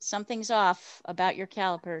 Something's off about your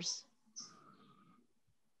calipers.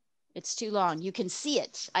 It's too long. You can see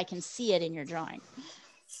it. I can see it in your drawing.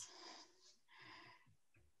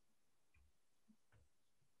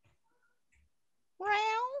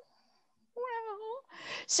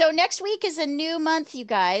 So next week is a new month, you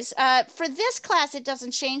guys. For this class, it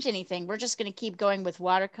doesn't change anything. We're just going to keep going with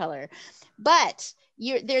watercolor. But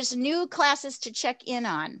there's new classes to check in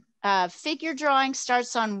on. Figure drawing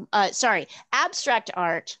starts on, abstract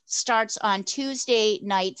art starts on Tuesday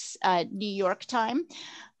nights, New York time.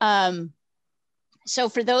 So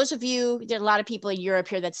for those of you, there are a lot of people in Europe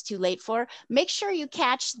here that's too late for, make sure you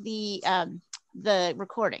catch the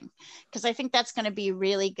recording, because I think that's going to be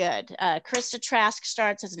really good. Krista Trask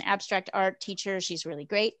starts as an abstract art teacher. She's really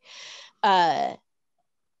great. So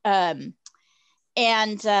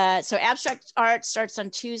abstract art starts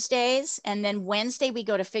on Tuesdays, and then Wednesday we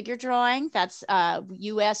go to figure drawing. That's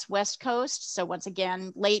US West Coast. So once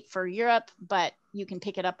again, late for Europe, but you can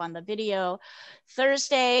pick it up on the video.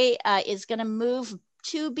 Thursday is going to move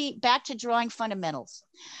back to drawing fundamentals.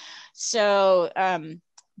 So,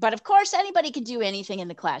 but of course, anybody can do anything in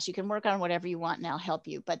the class. You can work on whatever you want and I'll help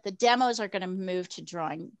you. But the demos are going to move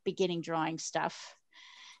to beginning drawing stuff.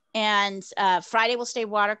 And Friday will stay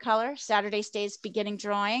watercolor. Saturday stays beginning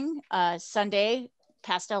drawing. Sunday,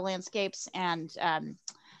 pastel landscapes and oil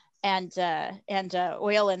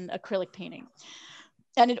and acrylic painting.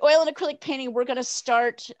 And in oil and acrylic painting, we're going to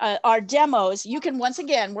start our demos. You can once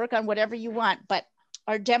again work on whatever you want, but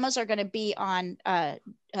our demos are going to be on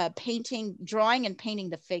drawing and painting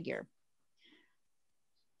the figure.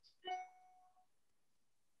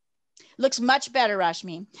 Looks much better,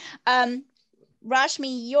 Rashmi.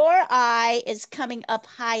 Rashmi, your eye is coming up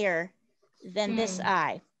higher than this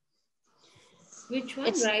eye. Which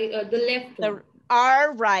one? Right, the left one.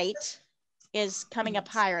 Our right is coming up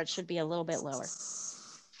higher. It should be a little bit lower.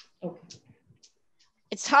 Okay.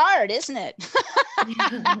 It's hard, isn't it?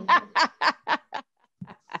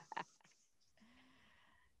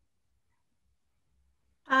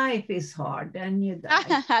 Life is hard, and you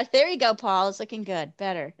die. There you go, Paul. It's looking good.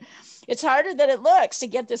 Better. It's harder than it looks to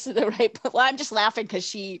get this in the right. Well, I'm just laughing because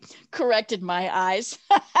she corrected my eyes.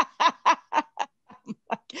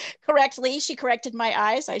 Correctly, she corrected my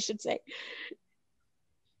eyes, I should say.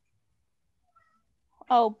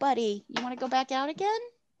 Oh, buddy, you want to go back out again?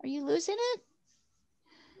 Are you losing it?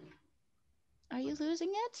 Are you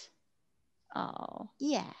losing it? Oh,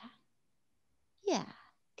 yeah. Yeah.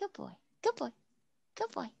 Good boy. Good boy. Good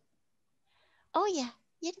boy. Oh, yeah.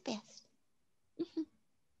 You're the best.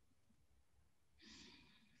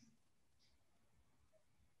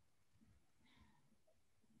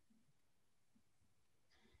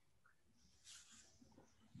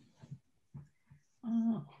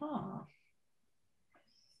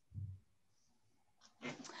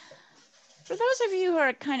 For those of you who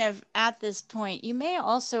are kind of at this point, you may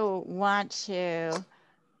also want to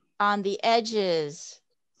on the edges,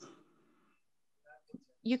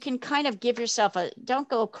 you can kind of give yourself a, don't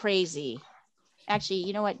go crazy. Actually,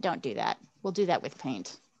 you know what? Don't do that. We'll do that with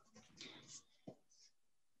paint.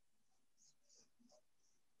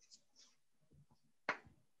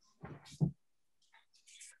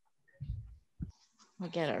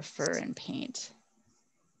 We'll get our fur and paint.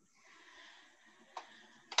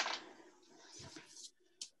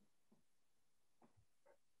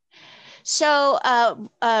 So,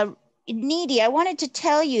 Needy, I wanted to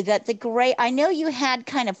tell you that the gray, I know you had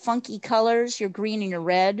kind of funky colors, your green and your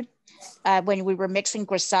red, when we were mixing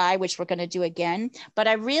grisaille, which we're going to do again. But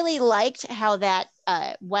I really liked how that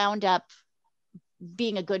wound up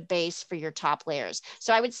being a good base for your top layers.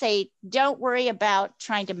 So I would say, don't worry about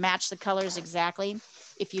trying to match the colors exactly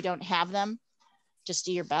if you don't have them. Just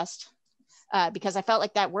do your best, because I felt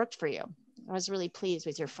like that worked for you. I was really pleased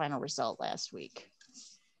with your final result last week.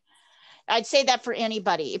 I'd say that for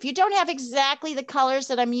anybody. If you don't have exactly the colors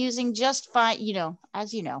that I'm using, just fine, you know,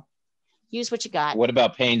 as you know, use what you got. What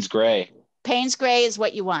about Payne's Gray? Payne's Gray is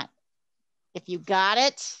what you want. If you got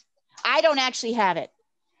it, I don't actually have it.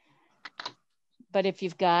 But if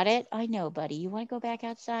you've got it, I know, buddy. You want to go back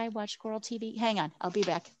outside, watch Squirrel TV? Hang on, I'll be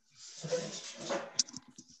back.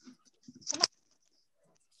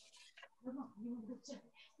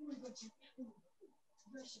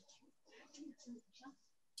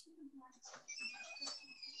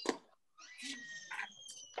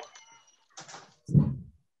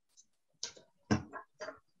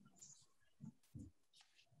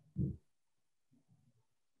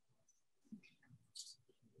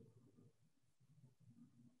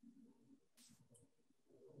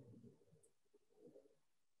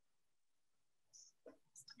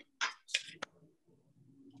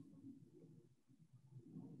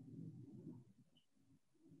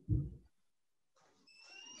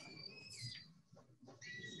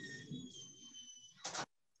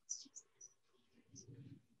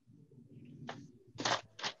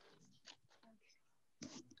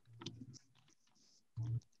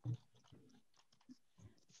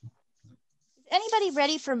 Anybody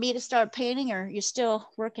ready for me to start painting, or you're still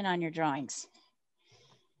working on your drawings?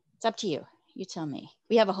 It's up to you. You tell me.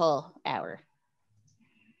 We have a whole hour.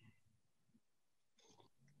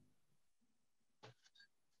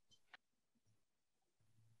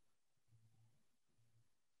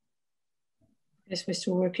 Yes, we're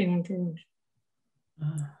still working on drawings.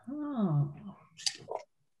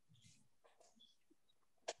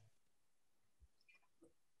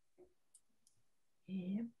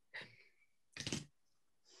 Yep.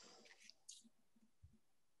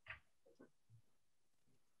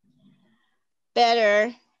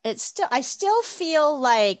 Better. It's still, I still feel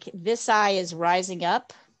like this eye is rising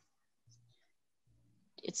up.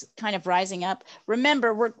 It's kind of rising up.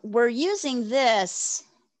 Remember, we're using this,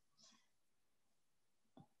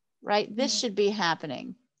 right? This should be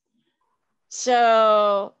happening.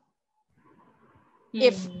 So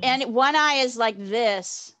if, and one eye is like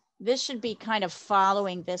this, this should be kind of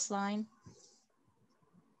following this line.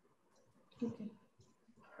 Okay.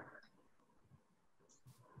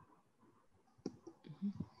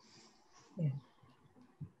 Yeah.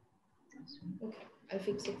 Okay, I'll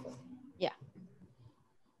fix it first. Yeah.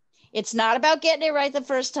 It's not about getting it right the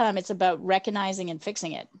first time. It's about recognizing and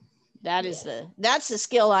fixing it. That is that's the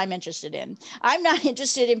skill I'm interested in. I'm not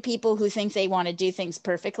interested in people who think they want to do things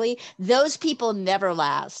perfectly. Those people never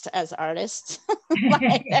last as artists.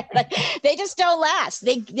 They just don't last.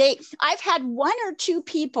 I've had one or two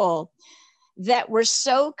people that were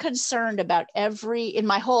so concerned about in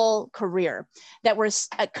my whole career, that were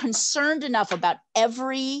concerned enough about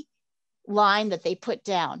every line that they put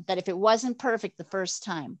down, that if it wasn't perfect the first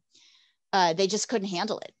time, they just couldn't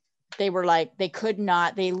handle it. They were like,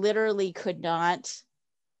 they literally could not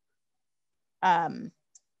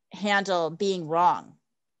handle being wrong.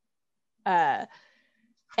 And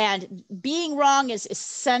being wrong is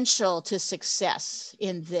essential to success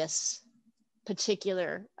in this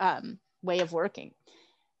particular way of working,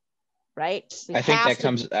 right? I think that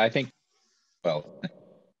comes, well.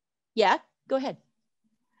 Yeah, go ahead.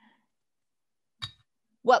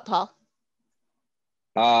 What, Paul?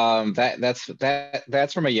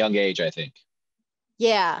 That's from a young age, I think.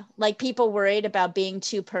 Yeah, like people worried about being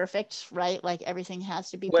too perfect, right? Like everything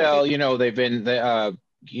has to be well, perfect. you know, they've been,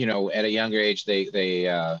 you know, at a younger age,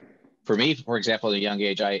 for me, for example, at a young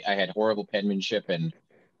age, I had horrible penmanship, and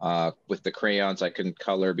with the crayons, I couldn't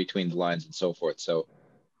color between the lines and so forth. So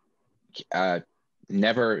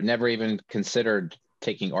never even considered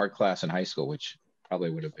taking art class in high school, which probably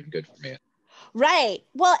would have been good for me. Right.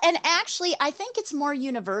 Well, and actually, I think it's more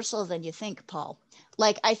universal than you think, Paul.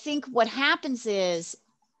 Like, I think what happens is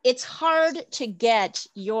it's hard to get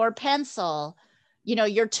your pencil, you know,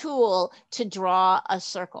 your tool to draw a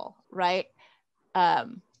circle, right?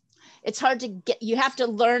 It's hard to get, you have to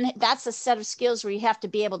learn, that's a set of skills where you have to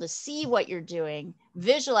be able to see what you're doing,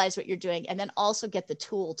 visualize what you're doing, and then also get the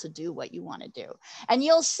tool to do what you want to do. And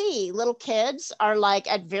you'll see little kids are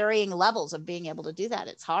like at varying levels of being able to do that.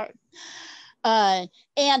 It's hard.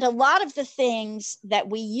 And a lot of the things that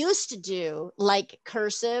we used to do, like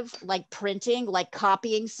cursive, like printing, like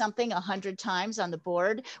copying something 100 times on the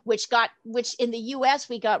board, which in the US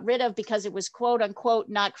we got rid of because it was quote unquote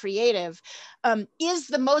not creative, is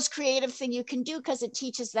the most creative thing you can do because it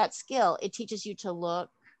teaches that skill. It teaches you to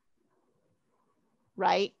look,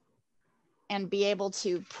 right, and be able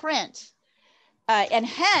to print. And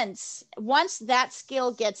hence, once that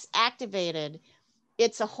skill gets activated,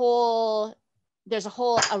 it's a whole, there's a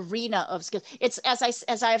whole arena of skills. It's,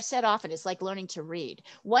 as I have said often, it's like learning to read.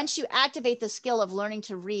 Once you activate the skill of learning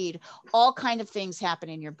to read, all kinds of things happen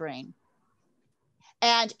in your brain.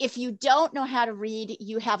 And if you don't know how to read,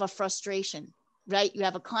 you have a frustration, right? You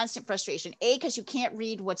have a constant frustration. A, because you can't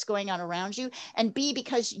read what's going on around you, and B,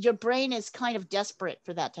 because your brain is kind of desperate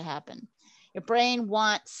for that to happen. Your brain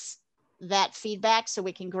wants that feedback so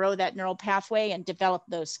we can grow that neural pathway and develop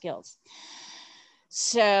those skills.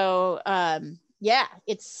 So yeah,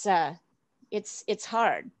 it's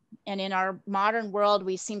hard. And in our modern world,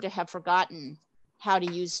 we seem to have forgotten how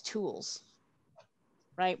to use tools,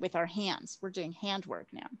 right? With our hands. We're doing handwork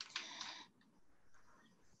now.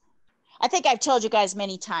 I think I've told you guys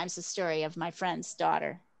many times the story of my friend's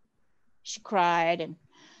daughter. She cried and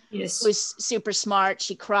yes, was super smart.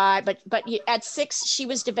 She cried, but at 6, she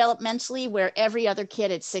was developmentally where every other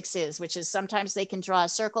kid at 6 is, which is sometimes they can draw a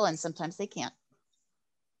circle and sometimes they can't.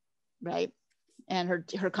 Right? And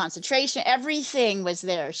her concentration, everything was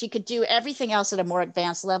there. She could do everything else at a more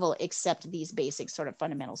advanced level except these basic sort of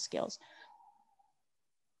fundamental skills.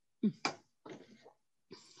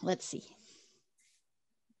 Let's see.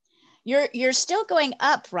 You're still going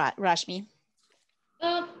up, Rashmi.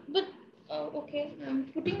 But okay, I'm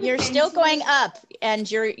putting. You're still going up, and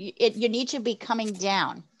you need to be coming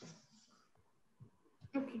down.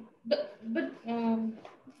 Okay, but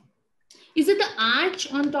is it the arch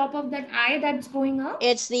on top of that eye that's going up?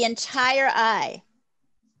 It's the entire eye.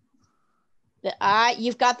 The eye,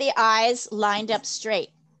 you've got the eyes lined up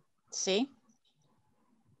straight. See?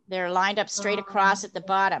 They're lined up straight across at the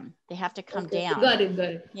bottom. They have to come down. Got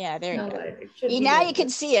it. Yeah, there you go. It now you can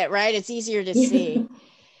see it, right? It's easier to see.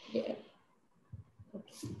 Yeah.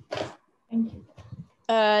 Okay. Thank you.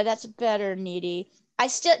 That's better, Needy. I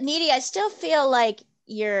still feel like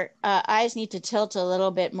your eyes need to tilt a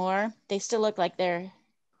little bit more. They still look like they're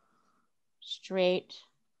straight.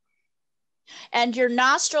 And your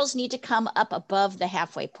nostrils need to come up above the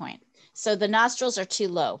halfway point. So the nostrils are too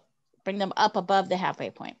low. Bring them up above the halfway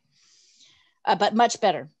point. But much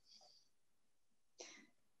better.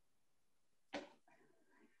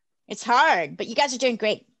 It's hard, but you guys are doing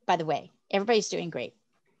great, by the way. Everybody's doing great.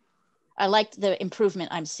 I like the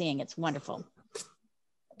improvement I'm seeing. It's wonderful.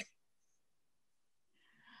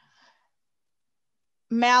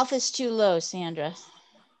 Mouth is too low, Sandra.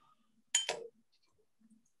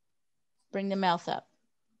 Bring the mouth up.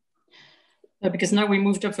 Because now we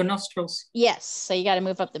moved up the nostrils. Yes, so you got to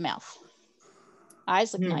move up the mouth.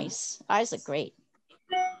 Eyes look nice. Eyes look great.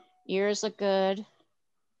 Ears look good.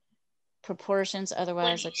 Proportions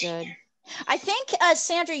otherwise look good. I think,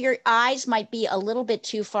 Sandra, your eyes might be a little bit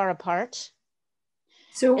too far apart.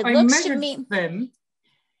 So it I looks measured to me, them.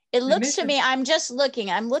 It looks to me, I'm just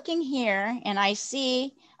looking. I'm looking here and I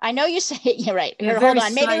see, I know you say it, you're right. Yeah, hold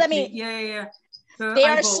on, slightly. maybe let me. Yeah. They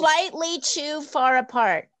are slightly too far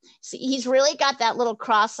apart. See, he's really got that little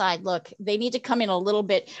cross-eyed look. They need to come in a little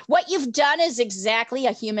bit. What you've done is exactly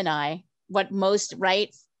a human eye. What most,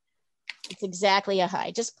 right? It's exactly a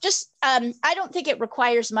eye. I don't think it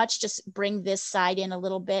requires much. Just bring this side in a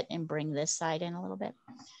little bit and bring this side in a little bit.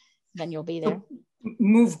 Then you'll be there.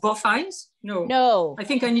 Move both eyes? No. No. I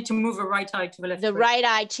think I need to move the right eye to the left. The right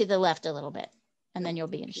eye to the left a little bit, and then you'll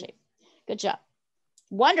be in shape. Good job.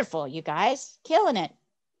 Wonderful, you guys. Killing it.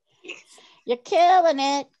 You're killing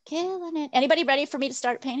it. Killing it. Anybody ready for me to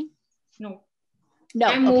start painting? No. No.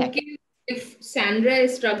 I'm okay. If Sandra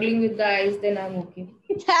is struggling with the eyes, then I'm okay.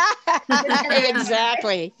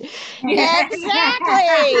 Exactly.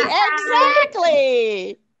 Exactly.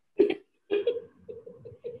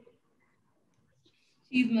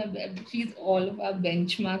 She's all of our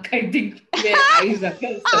benchmark, I think, where eyes are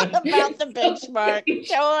concerned. All about the benchmark.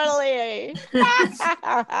 Totally.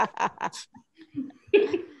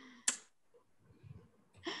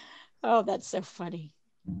 Oh, that's so funny.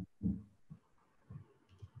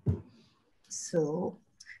 So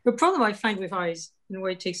the problem I find with eyes and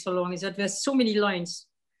why it takes so long is that there's so many lines.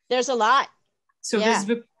 There's a lot. So there's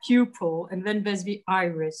the pupil, and then there's the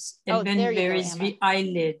iris, and then there is the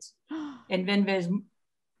eyelid, and then there's,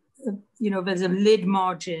 you know, there's a lid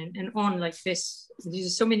margin, and on like this.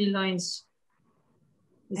 There's so many lines.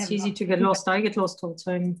 It's easy to get lost. I get lost all the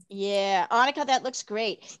time. Yeah, Annika, that looks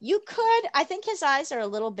great. You could, I think his eyes are a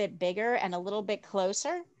little bit bigger and a little bit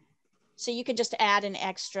closer. So you could just add an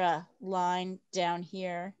extra line down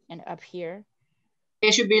here and up here.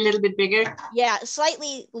 It should be a little bit bigger. Yeah,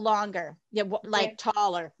 slightly longer, yeah, like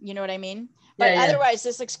taller. You know what I mean? But yeah. Otherwise,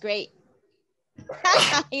 this looks great.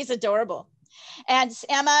 He's adorable. And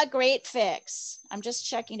Emma, great fix. I'm just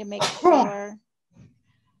checking to make sure.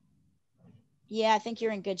 Yeah, I think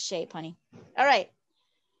you're in good shape, honey. All right.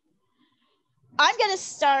 I'm going to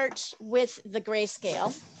start with the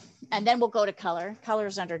grayscale, and then we'll go to color.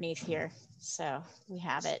 Color's underneath here, so we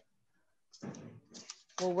have it.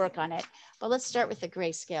 We'll work on it, but let's start with the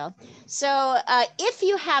grayscale. So if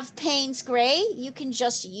you have Payne's gray, you can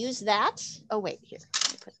just use that. Oh, wait, here,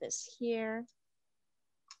 let me put this here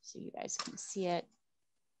so you guys can see it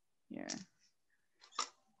here.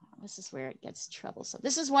 This is where it gets troublesome.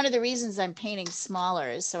 This is one of the reasons I'm painting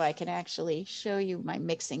smaller, is so I can actually show you my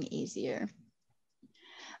mixing easier.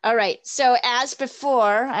 All right, so as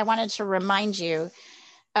before, I wanted to remind you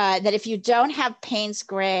that if you don't have Payne's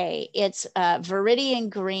gray, it's Viridian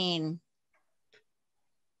green.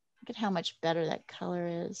 Look at how much better that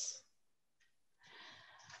color is.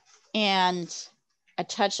 And a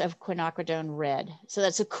touch of quinacridone red. So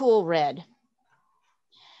that's a cool red.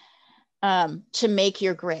 To make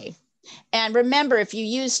your gray. And remember, if you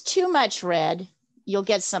use too much red, you'll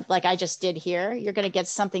get something like I just did here. You're going to get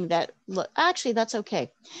something that actually, that's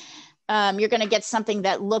okay. You're going to get something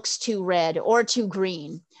that looks too red or too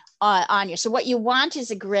green on you. So what you want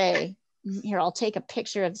is a gray. Here, I'll take a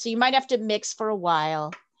picture of it. So you might have to mix for a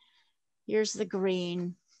while. Here's the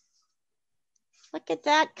green. Look at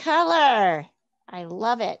that color. I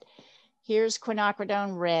love it. Here's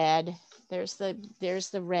quinacridone red. There's the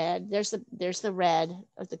red. There's the red,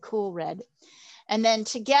 of the cool red. And then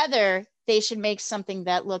together they should make something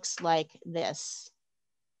that looks like this.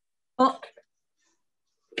 Oh.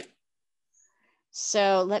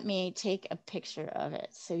 So let me take a picture of it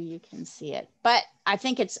so you can see it. But I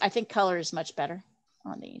think color is much better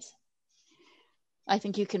on these. I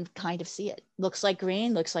think you can kind of see it. Looks like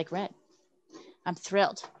green, looks like red. I'm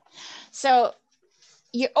thrilled. So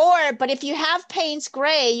but if you have Payne's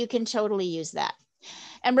gray, you can totally use that.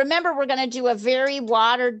 And remember, we're going to do a very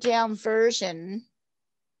watered down version.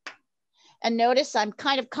 And notice I'm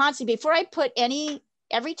kind of constantly, before I put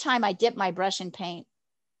every time I dip my brush in paint,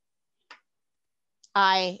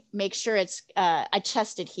 I make sure I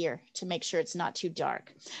test it here to make sure it's not too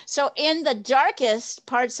dark. So in the darkest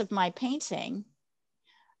parts of my painting,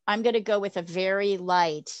 I'm going to go with a very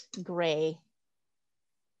light gray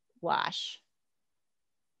wash.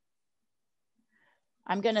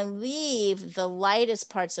 I'm going to leave the lightest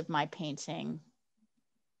parts of my painting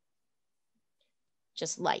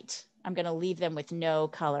just light. I'm going to leave them with no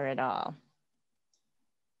color at all.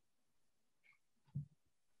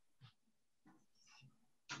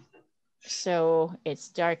 So it's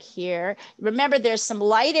dark here. Remember, there's some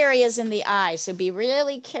light areas in the eye, so be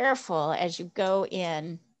really careful as you go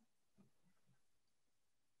in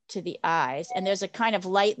to the eyes. And there's a kind of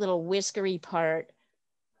light little whiskery part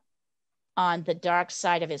on the dark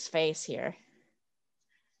side of his face here.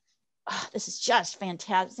 Oh, this is just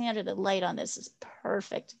fantastic. Sandra, the light on this is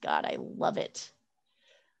perfect. God, I love it.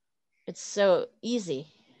 It's so easy.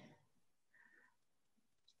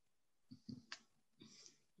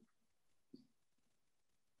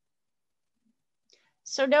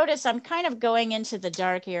 So notice I'm kind of going into the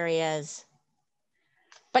dark areas,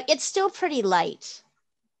 but it's still pretty light.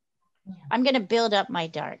 I'm going to build up my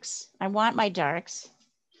darks. I want my darks.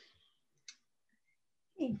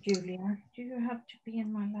 Hey, Julia, do you have to be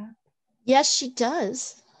in my lap? Yes, she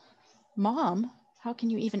does. Mom, how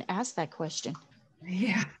can you even ask that question?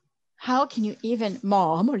 Yeah. How can you even,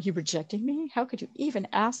 Mom, are you rejecting me? How could you even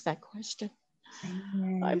ask that question?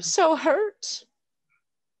 I'm so hurt.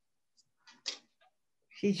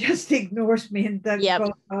 She just ignores me and does, yep.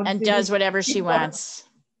 And does whatever she wants.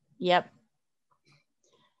 Yep.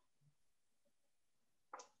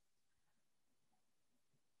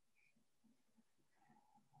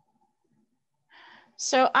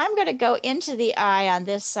 So I'm going to go into the eye on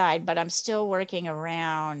this side, but I'm still working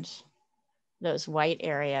around those white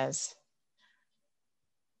areas.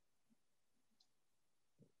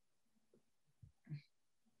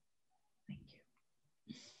 Thank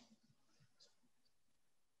you.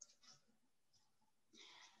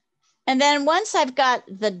 And then once I've got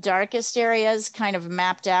the darkest areas kind of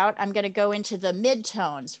mapped out, I'm going to go into the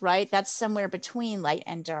mid-tones, right? That's somewhere between light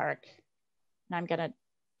and dark. And I'm going to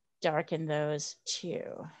darken those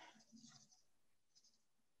too.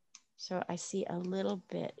 So I see a little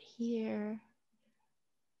bit here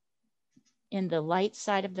in the light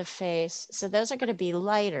side of the face. So those are going to be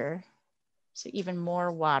lighter, so even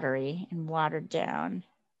more watery and watered down.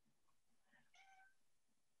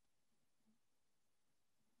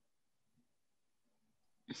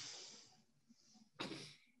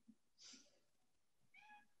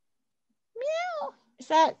 Meow. Is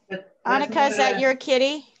that Annika? Is that your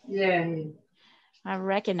kitty? Yeah. I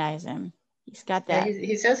recognize him. He's got that. Yeah,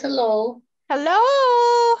 he says hello. Hello.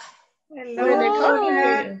 Hello. They're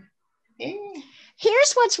talking to you.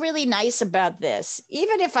 Here's what's really nice about this.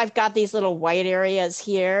 Even if I've got these little white areas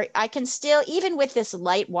here, I can still, even with this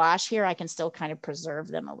light wash here, I can still kind of preserve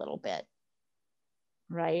them a little bit,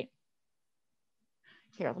 right?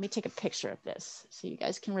 Here, let me take a picture of this so you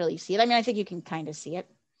guys can really see it. I mean, I think you can kind of see it,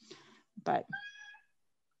 but.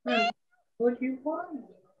 What do you want?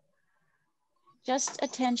 Just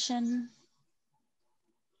attention.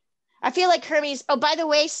 I feel like Hermes, oh, by the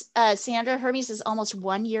way, Sandra, Hermes is almost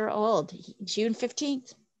 1 year old. June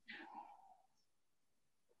 15th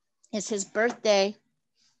is his birthday.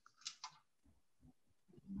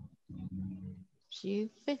 June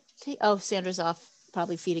 15th. Oh, Sandra's off,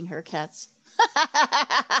 probably feeding her cats.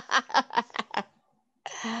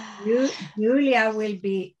 Julia will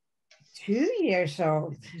be 2 years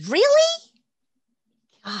old. Really?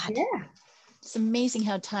 God. Yeah. It's amazing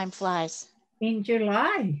how time flies. In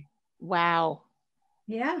July. Wow.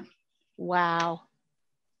 Yeah. Wow.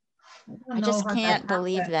 I just can't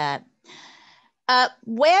believe that.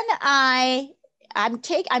 When I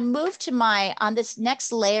moved to my, on this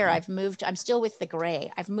next layer, I'm still with the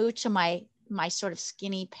gray. I've moved to my sort of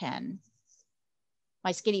skinny pen,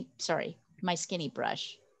 my skinny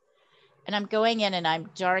brush. And I'm going in and I'm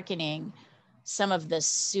darkening some of the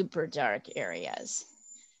super dark areas.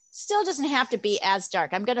 Still doesn't have to be as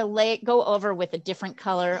dark. I'm gonna go over with a different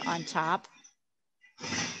color on top.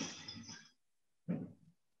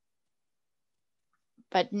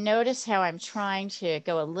 But notice how I'm trying to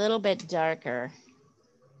go a little bit darker.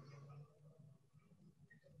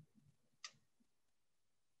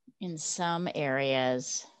 In some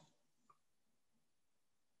areas.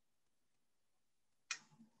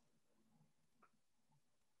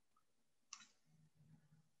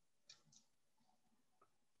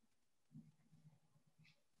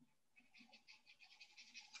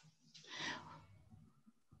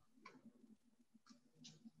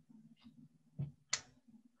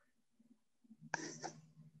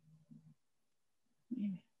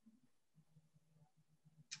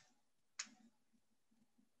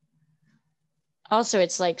 Also,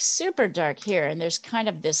 it's like super dark here, and there's kind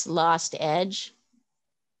of this lost edge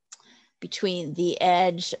between the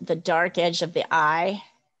dark edge of the eye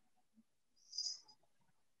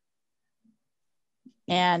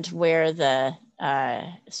and where the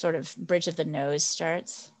sort of bridge of the nose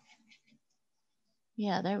starts.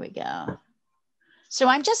 Yeah, there we go. So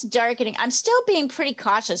I'm just darkening. I'm still being pretty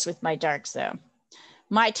cautious with my darks though.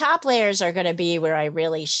 My top layers are going to be where I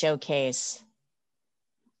really showcase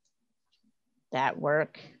that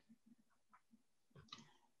work.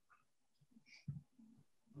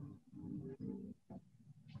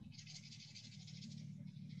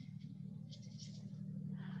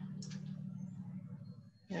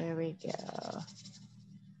 There we go.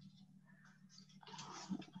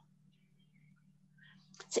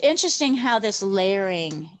 It's interesting how this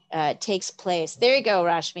layering takes place. There you go,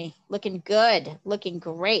 Rashmi. Looking good, looking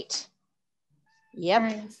great. Yep.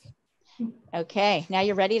 Nice. Okay, now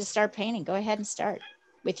you're ready to start painting. Go ahead and start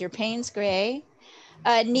with your Payne's Gray.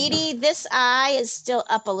 Needy, this eye is still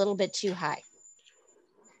up a little bit too high.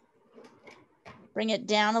 Bring it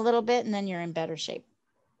down a little bit and then you're in better shape.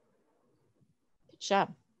 Good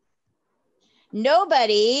job.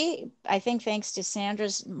 Nobody, I think thanks to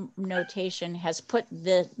Sandra's notation, has put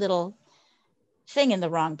the little thing in the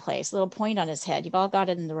wrong place, little point on his head. You've all got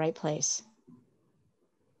it in the right place.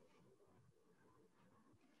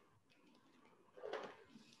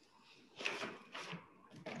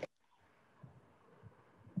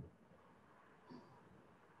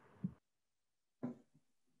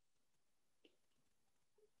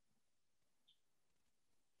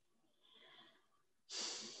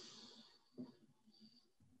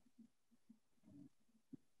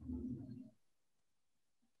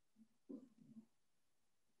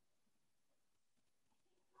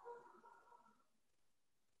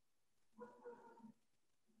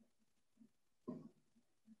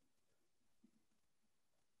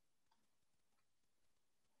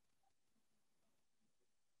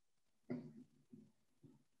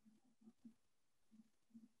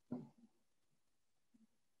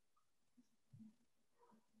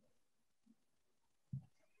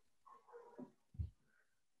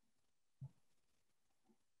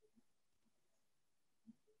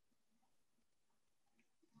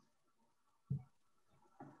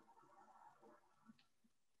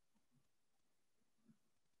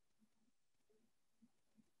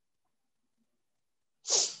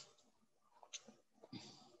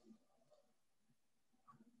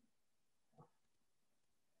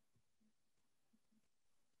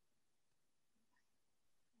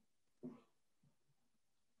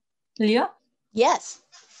 Leah? Yes.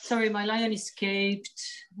 Sorry, my lion escaped.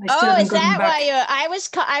 Oh, is that why I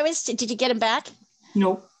was, did you get him back?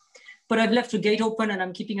 No, but I've left the gate open and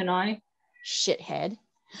I'm keeping an eye. Shithead.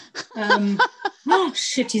 Oh,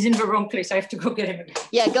 shit, he's in the wrong place. I have to go get him.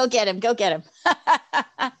 Yeah, go get him. Go get him.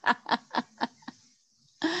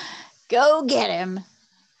 Go get him.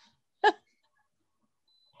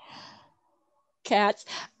 Cats.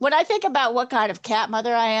 When I think about what kind of cat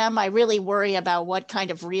mother I am, I really worry about what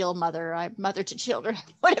kind of real mother to children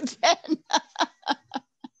would have been.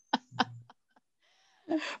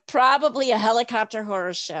 Probably a helicopter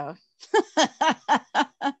horror show.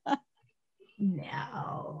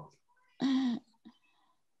 No.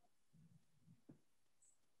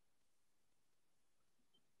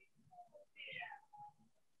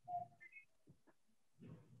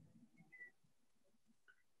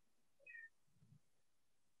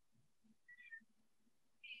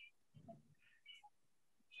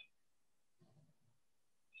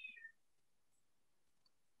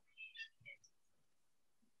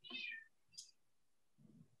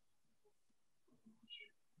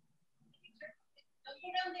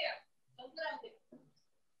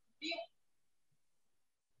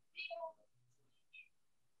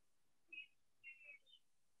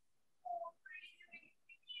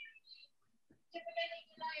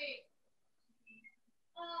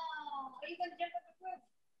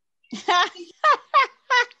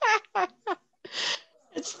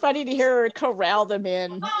 It's funny to hear her corral them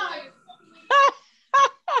in.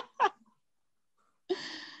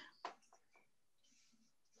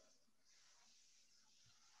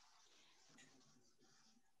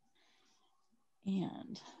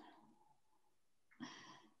 And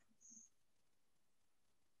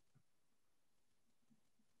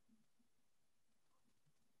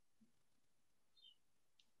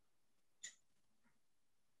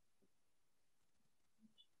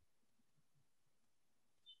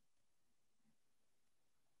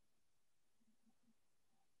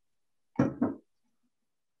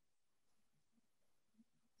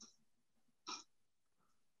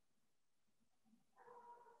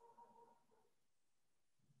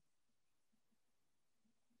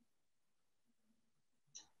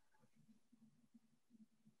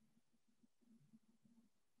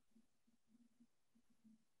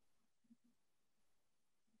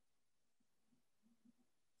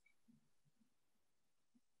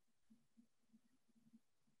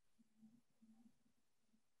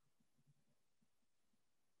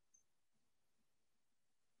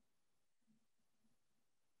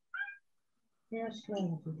Yes,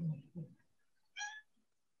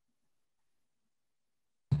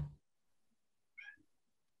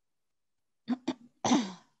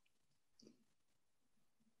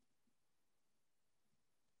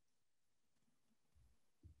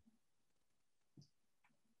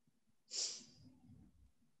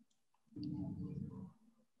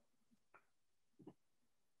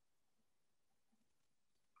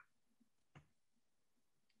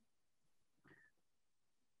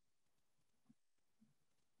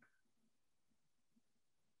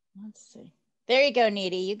 let's see. There you go,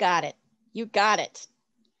 Needy. You got it. You got it.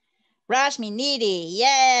 Rashmi, Needy.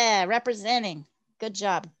 Yeah, representing. Good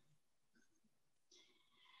job.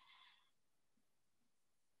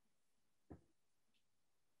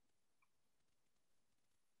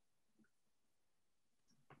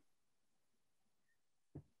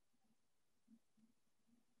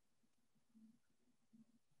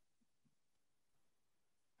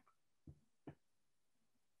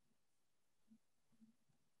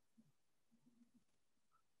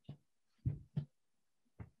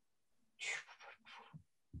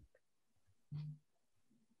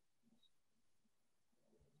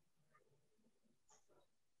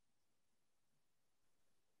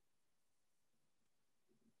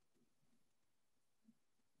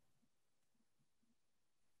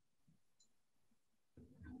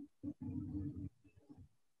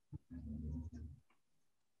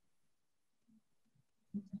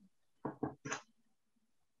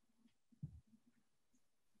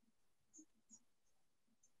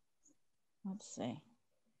 Let's see.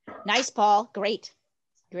 Nice, Paul. Great.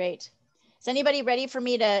 Great. Is anybody ready for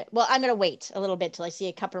me to, well, I'm going to wait a little bit till I see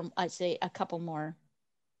a couple more,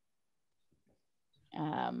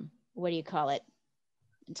 what do you call it?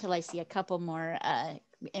 Until I see a couple more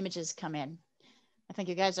images come in. I think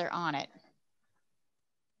you guys are on it.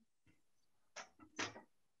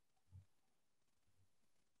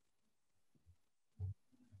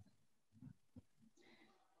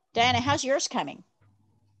 Diana, how's yours coming?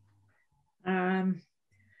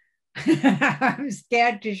 I'm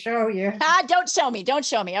scared to show you. Ah, don't show me. Don't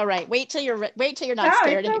show me. All right. Wait till you're not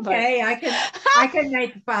scared anymore. Okay. I can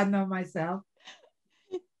make fun of myself.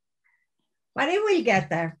 But it will get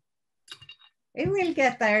there. It will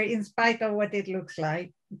get there in spite of what it looks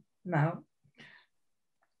like now.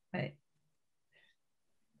 Right.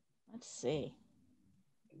 Let's see.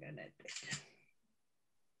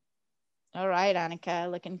 All right, Annika,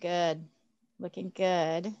 looking good. Looking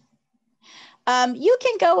good. You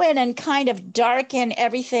can go in and kind of darken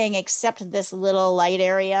everything except this little light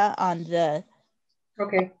area on the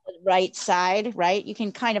right side, right? You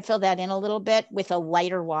can kind of fill that in a little bit with a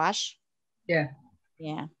lighter wash. Yeah.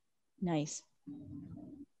 Yeah, nice.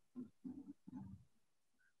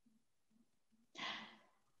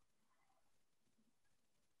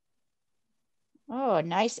 Oh,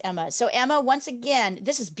 nice, Emma. So Emma, once again,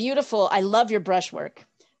 this is beautiful. I love your brushwork.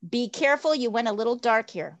 Be careful, you went a little dark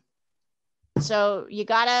here. So you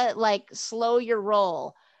gotta like slow your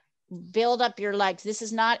roll, build up your lights. This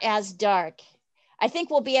is not as dark. I think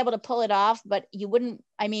we'll be able to pull it off, but you wouldn't,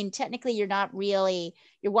 I mean, technically you're not really,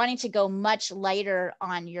 you're wanting to go much lighter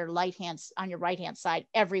on your right hand side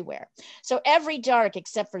everywhere. So every dark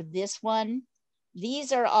except for this one,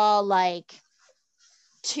 these are all like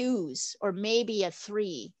 2s or maybe a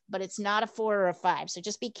 3, but it's not a 4 or a 5. So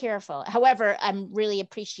just be careful. However, I'm really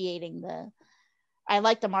appreciating I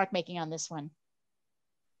like the mark making on this one.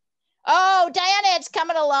 Oh, Diana, it's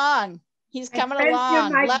coming along. He's coming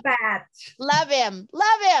along. Love him.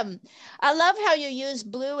 Love him. I love how you use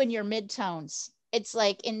blue in your midtones. It's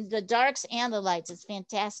like in the darks and the lights. It's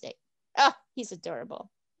fantastic. Oh, he's adorable.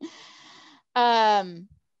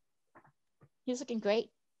 He's looking great.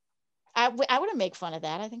 I wouldn't make fun of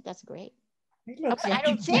that. I think that's great. I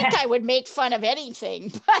don't think I would make fun of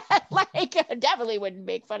anything, but like I definitely wouldn't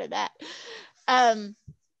make fun of that.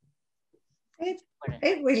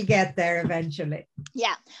 It will get there eventually.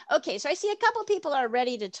 Yeah. Okay. So I see a couple people are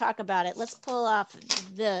ready to talk about it. Let's pull off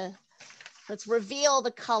let's reveal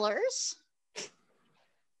the colors.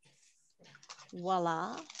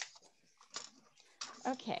 Voila.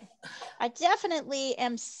 Okay. I definitely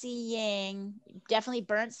am seeing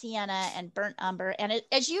burnt sienna and burnt umber. And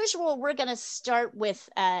as usual, we're going to start with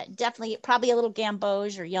probably a little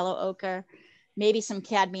gamboge or yellow ochre, maybe some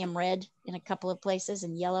cadmium red in a couple of places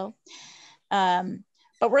and yellow.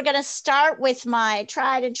 But we're going to start with my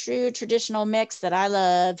tried and true traditional mix that I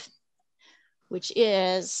love, which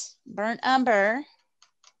is burnt umber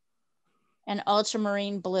and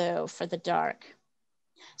ultramarine blue for the dark.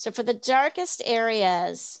 So for the darkest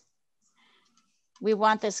areas, we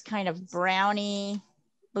want this kind of browny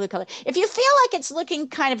blue color. If you feel like it's looking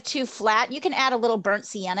kind of too flat, you can add a little burnt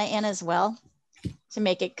sienna in as well to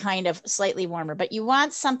make it kind of slightly warmer. But you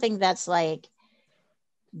want something that's like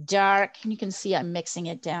dark, and you can see I'm mixing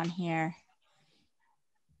it down here.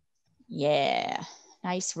 Yeah,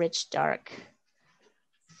 nice rich dark.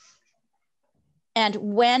 And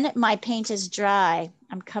when my paint is dry,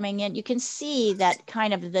 I'm coming in, you can see that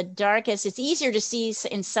kind of the darkest, it's easier to see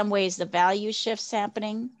in some ways the value shifts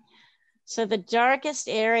happening. So the darkest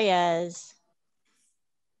areas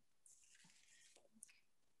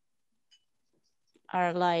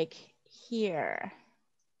are like here.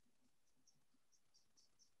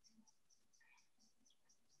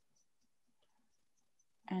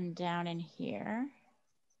 And down in here.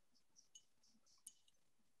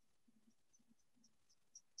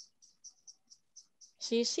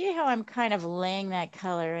 So you see how I'm kind of laying that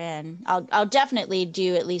color in. I'll definitely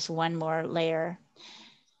do at least one more layer.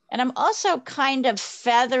 And I'm also kind of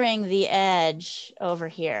feathering the edge over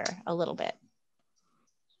here a little bit.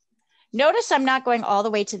 Notice I'm not going all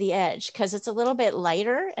the way to the edge because it's a little bit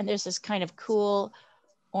lighter and there's this kind of cool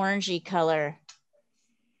orangey color.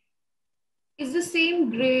 Is the same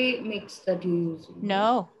gray mix that you use?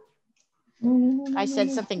 No. I said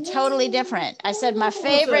something totally different. I said my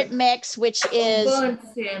favorite mix, which is burnt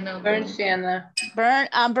sienna. Burnt sienna. Burnt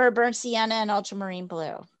umber, burnt sienna, and ultramarine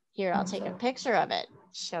blue. Here, I'll take a picture of it.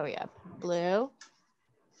 Show you. Blue.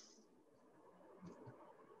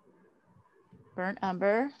 Burnt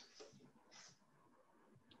umber.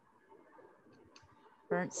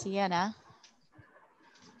 Burnt sienna.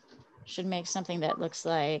 Should make something that looks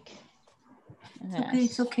like this. Okay,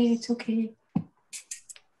 it's okay, it's okay.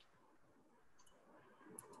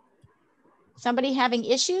 Somebody having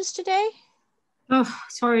issues today? Oh,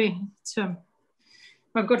 sorry. It's, I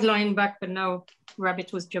got lying back, but now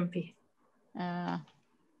Rabbit was jumpy. So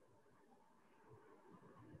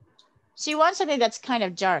you want something that's kind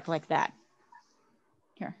of dark like that.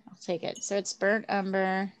 Here, I'll take it. So it's burnt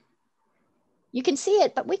umber. You can see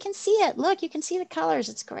it, but we can see it. Look, you can see the colors.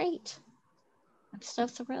 It's great. I'm so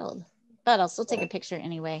thrilled. but I'll still take a picture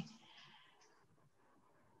anyway.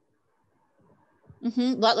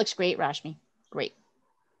 That looks great, Rashmi. Great.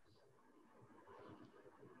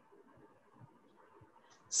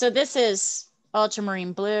 So this is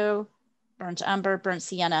ultramarine blue, burnt umber, burnt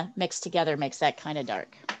sienna mixed together makes that kind of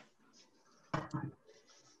dark.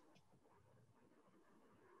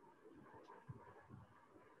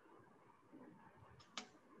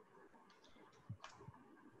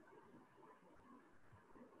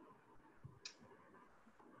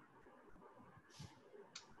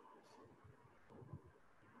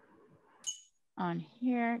 On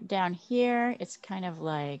here, down here, it's kind of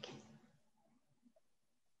like,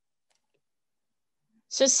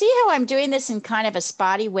 so see how I'm doing this in kind of a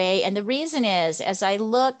spotty way? And the reason is, as I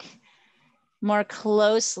look more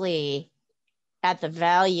closely at the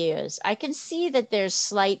values, I can see that there's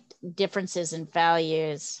slight differences in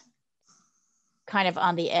values kind of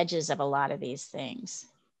on the edges of a lot of these things.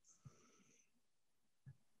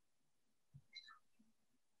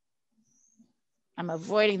 I'm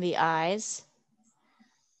avoiding the eyes.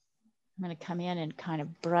 I'm going to come in and kind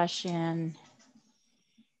of brush in.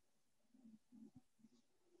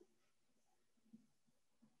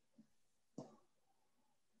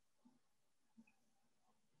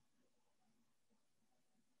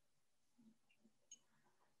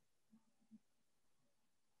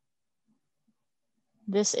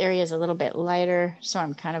 This area is a little bit lighter, so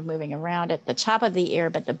I'm kind of moving around at the top of the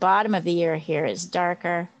ear, but the bottom of the ear here is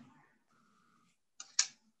darker.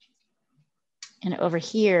 And over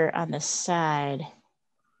here on the side.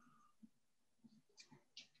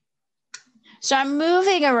 So I'm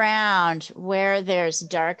moving around where there's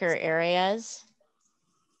darker areas,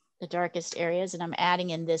 the darkest areas, and I'm adding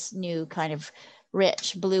in this new kind of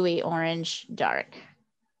rich bluey orange dark.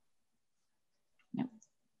 Yep.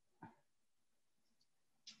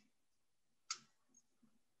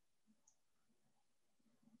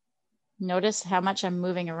 Notice how much I'm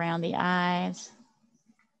moving around the eyes.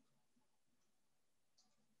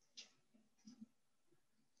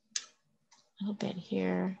 A little bit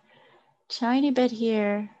here, tiny bit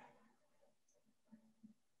here.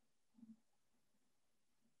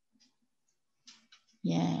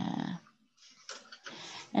 Yeah.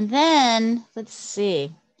 And then let's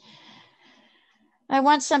see. I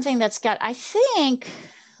want something that's got, I think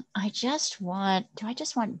I just want, do I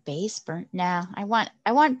just want base burnt? No, I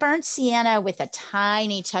want burnt sienna with a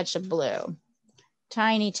tiny touch of blue,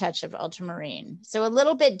 tiny touch of ultramarine. So a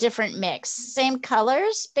little bit different mix, same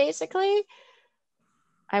colors basically.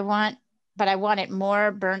 But I want it more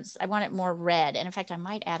burnt. I want it more red. And in fact, I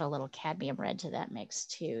might add a little cadmium red to that mix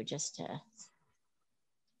too, just to,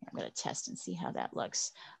 I'm going to test and see how that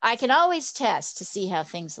looks. I can always test to see how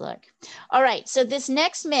things look. All right, so this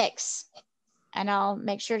next mix, and I'll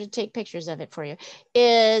make sure to take pictures of it for you,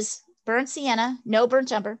 is burnt sienna, no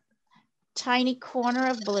burnt umber, tiny corner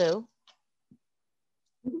of blue,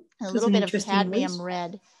 a little bit of cadmium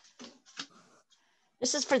red.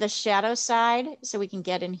 This is for the shadow side, so we can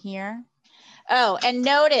get in here. Oh, and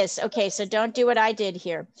notice, okay, so don't do what I did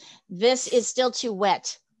here. This is still too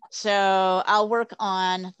wet. So I'll work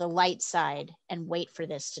on the light side and wait for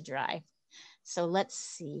this to dry. So let's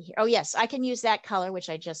see here. Oh yes, I can use that color, which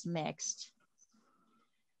I just mixed.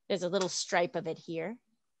 There's a little stripe of it here.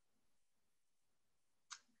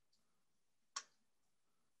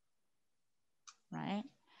 Right?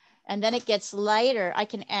 And then it gets lighter. I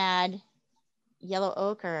can add yellow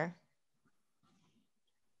ochre.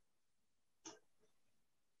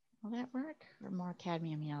 Will that work? Or more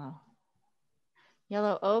cadmium yellow?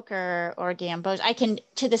 Yellow ochre or gamboge. I can,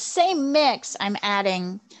 to the same mix, I'm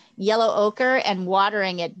adding yellow ochre and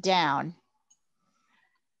watering it down.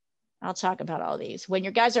 I'll talk about all these. When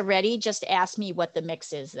your guys are ready, just ask me what the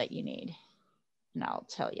mix is that you need, and I'll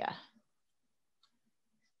tell you.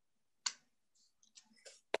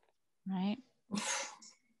 Right?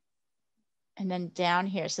 And then down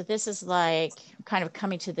here. So this is like kind of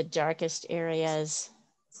coming to the darkest areas.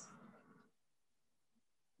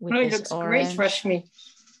 With it looks orange. great, Rashmi.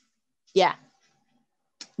 Yeah.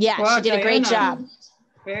 Yeah, wow, she did a great job.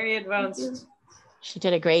 Very advanced. She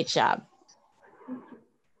did a great job.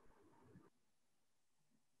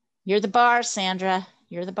 You're the bar, Sandra.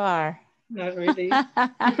 You're the bar. Not really.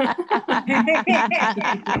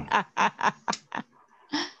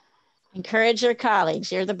 Encourage your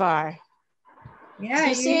colleagues. You're the bar.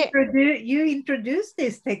 Yeah, you introduced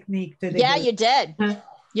this technique to the Yeah, group. you did.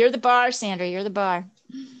 You're the bar, Sandra. You're the bar.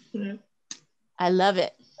 I love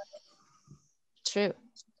it. True.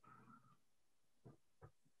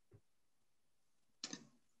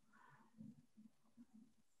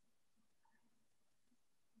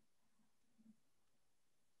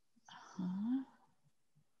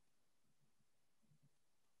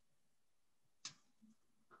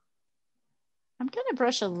 gonna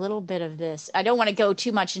brush a little bit of this. I don't want to go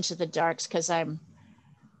too much into the darks because my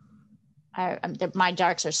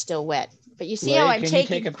darks are still wet. But you see how I'm taking.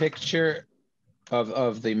 Can you take a picture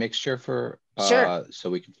of the mixture for sure, so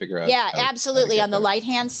we can figure out? Yeah, absolutely. On the light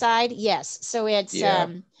hand side, yes. So it's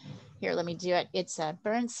here. Let me do it. It's a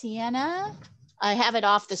burnt sienna. I have it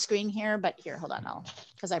off the screen here, but here, hold on.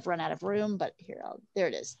 Because I've run out of room. But here, there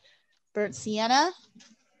it is. Burnt sienna.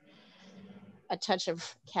 A touch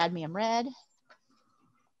of cadmium red.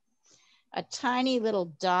 A tiny little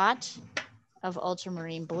dot of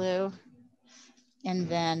ultramarine blue, and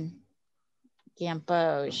then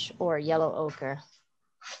gamboge or yellow ochre.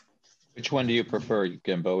 Which one do you prefer,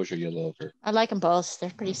 gamboge or yellow ochre? I like them both. They're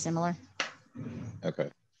pretty similar. Okay.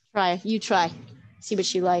 You try, see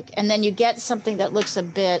what you like. And then you get something that looks a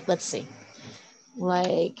bit, let's see,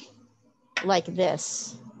 like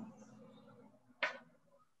this.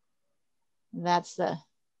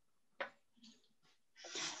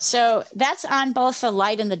 So that's on both the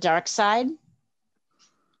light and the dark side.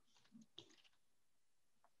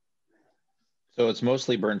 So it's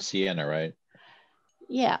mostly burnt sienna, right?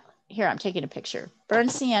 Yeah, here, I'm taking a picture.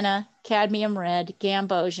 Burnt sienna, cadmium red,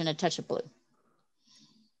 gamboge, and a touch of blue.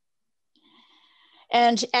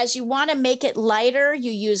 And as you want to make it lighter,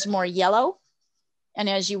 you use more yellow. And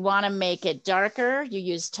as you want to make it darker, you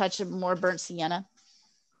use a touch of more burnt sienna.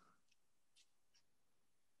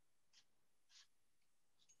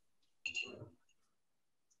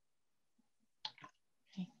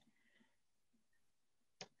 Okay.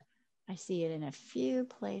 I see it in a few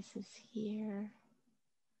places here.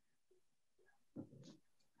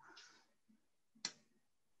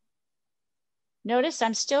 Notice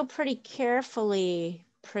I'm still pretty carefully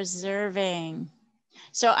preserving.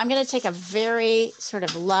 So I'm going to take a very sort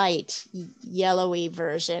of light yellowy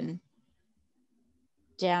version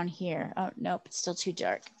down here. Oh, nope, it's still too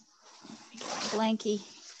dark. Blanky.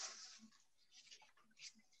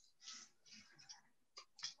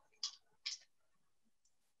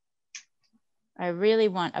 I really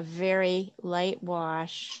want a very light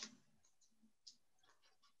wash.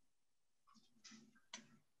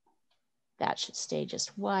 That should stay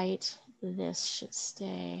just white. This should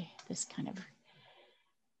stay this kind of.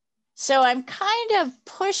 So I'm kind of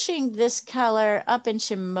pushing this color up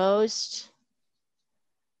into most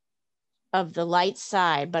of the light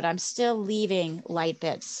side, but I'm still leaving light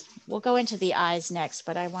bits. We'll go into the eyes next,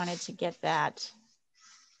 but I wanted to get that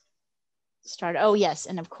started. Oh yes,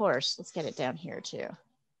 and of course, let's get it down here too.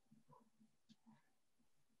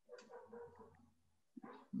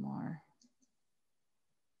 More.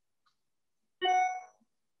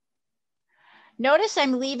 Notice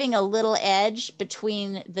I'm leaving a little edge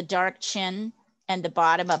between the dark chin and the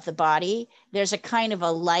bottom of the body. There's a kind of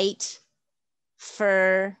a light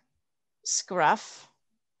fur scruff,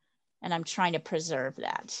 and I'm trying to preserve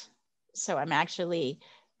that. So I'm actually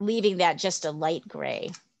leaving that just a light gray.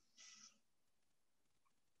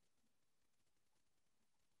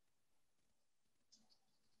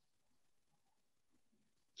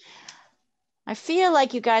 I feel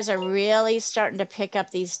like you guys are really starting to pick up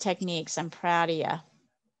these techniques. I'm proud of you.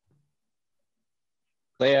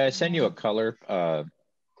 Leah, I send you a color. I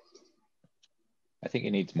think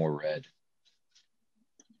it needs more red.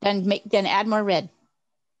 Then add more red.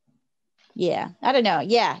 Yeah, I don't know.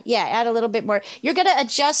 Yeah, add a little bit more. You're going to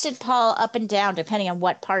adjust it, Paul, up and down, depending on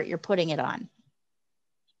what part you're putting it on.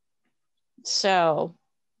 So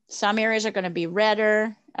some areas are going to be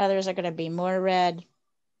redder. Others are going to be more red.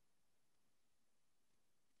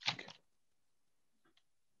 Okay.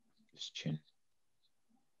 This chin.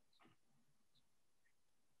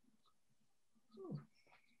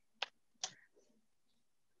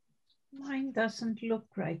 Mine doesn't look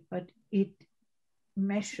right, but it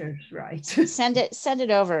measures right. Send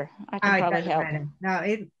it over. I can probably help.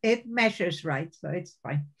 No, it measures right, so it's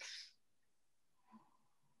fine.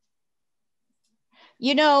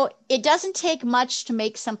 You know, it doesn't take much to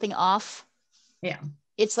make something off. Yeah.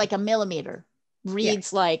 It's like a millimeter.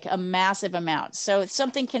 Reads like a massive amount. So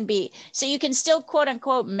something can be, so you can still quote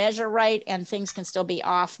unquote measure right and things can still be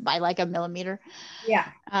off by like a millimeter. Yeah.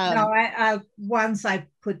 No, I'll once I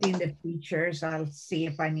put in the features, I'll see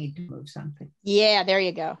if I need to move something. Yeah, there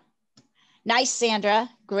you go. Nice, Sandra.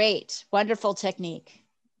 Great. Wonderful technique.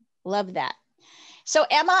 Love that. So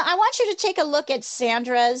Emma, I want you to take a look at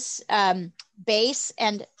Sandra's base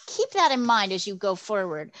and keep that in mind as you go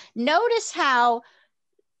forward. Notice how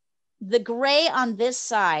the gray on this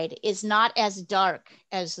side is not as dark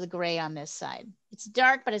as the gray on this side. It's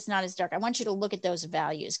dark, but it's not as dark. I want you to look at those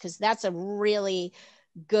values because that's a really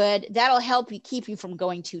good, that'll help you keep you from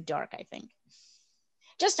going too dark, I think.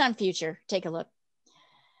 Just on future, take a look.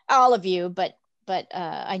 All of you, but but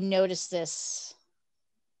I noticed this.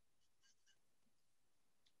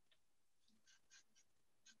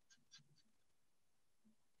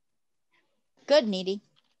 Good, Needy.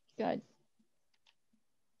 Good.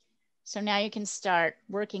 So now you can start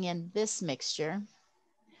working in this mixture.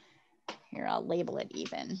 Here, I'll label it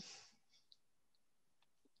even.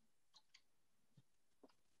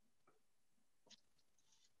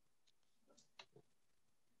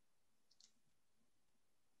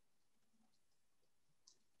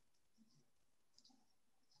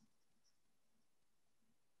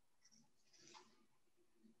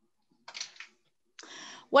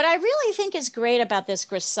 What I really think is great about this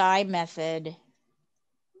grisaille method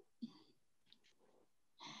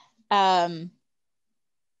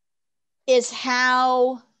is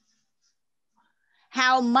how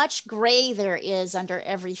much gray there is under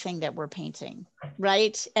everything that we're painting,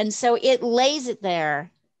 right? And so it lays it there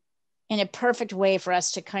in a perfect way for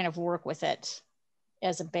us to kind of work with it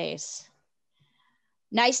as a base.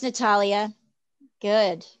 Nice, Natalia.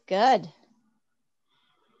 Good, good.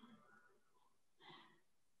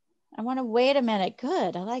 I want to wait a minute.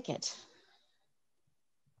 Good, I like it.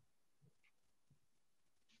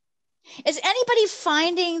 Is anybody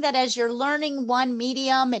finding that as you're learning one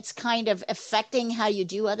medium, it's kind of affecting how you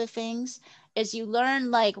do other things? As you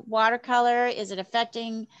learn like watercolor, is it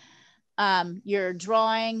affecting your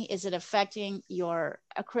drawing? Is it affecting your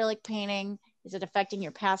acrylic painting? Is it affecting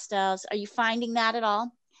your pastels? Are you finding that at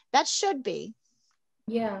all? That should be.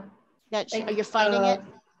 Yeah. That like, you're finding it?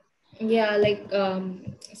 Yeah, like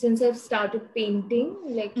since I've started painting,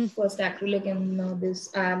 like first acrylic and now this,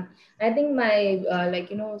 I think my like,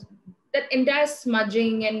 you know, that entire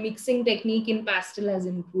smudging and mixing technique in pastel has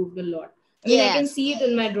improved a lot. I mean, I can see it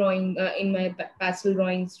in my drawing, in my pastel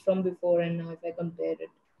drawings from before and now if I compare it.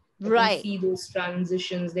 I can see those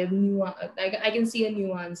transitions. They're new. I can see a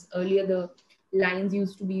nuance. Earlier, the lines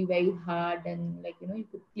used to be very hard and like, you know, you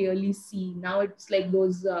could clearly see. Now it's like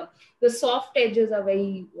those, the soft edges are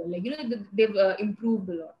very, like, you know, they've improved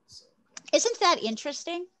a lot. So. Isn't that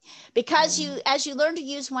interesting? Because as you learn to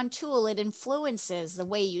use one tool, it influences the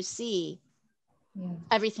way you see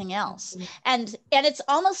everything else. And it's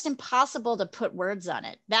almost impossible to put words on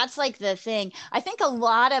it. That's like the thing. I think a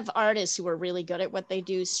lot of artists who are really good at what they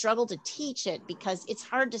do struggle to teach it because it's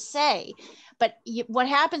hard to say. But what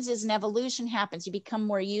happens is an evolution happens. You become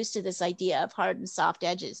more used to this idea of hard and soft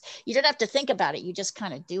edges. You don't have to think about it. You just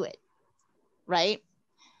kind of do it, right?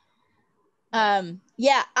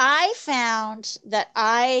 Yeah, I found that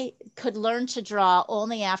I could learn to draw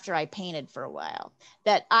only after I painted for a while,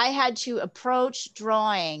 that I had to approach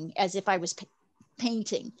drawing as if I was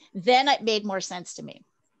painting. Then it made more sense to me.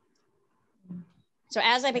 So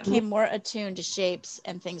as I became more attuned to shapes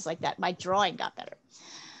and things like that, my drawing got better.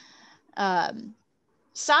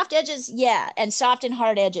 Soft edges, yeah, and soft and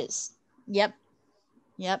hard edges. Yep.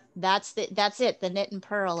 That's it, the knit and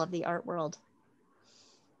purl of the art world.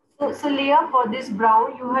 So Leah, for this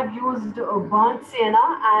brown, you have used burnt sienna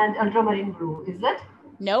and ultramarine blue, is it?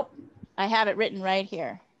 Nope. I have it written right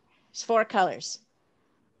here. It's 4 colors.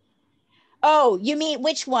 Oh, you mean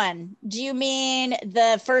which one? Do you mean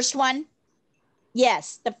the first one?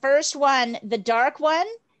 Yes, the first one, the dark one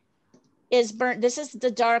is burnt. This is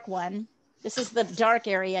the dark one. This is the dark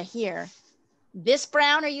area here. This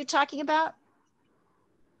brown, are you talking about?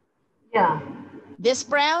 Yeah. This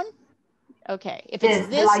brown? Okay, if it's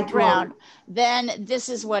this brown, then this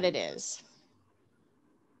is what it is.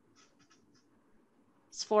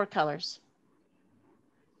 It's 4 colors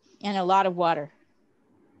and a lot of water.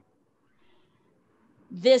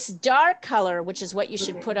 This dark color, which is what you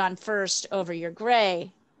should put on first over your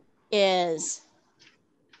gray, is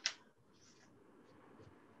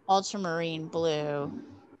ultramarine blue,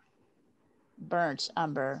 burnt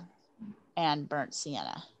umber, and burnt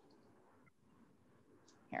sienna.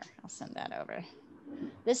 Here, I'll send that over.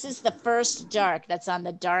 This is the first dark that's on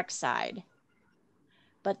the dark side.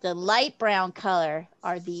 But the light brown color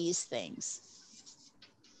are these things.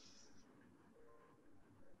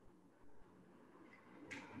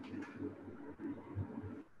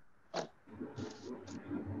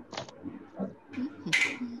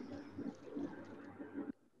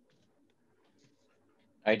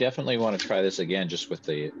 I definitely want to try this again, just with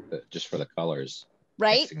just for the colors.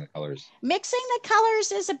 Right? Mixing the colors. Mixing the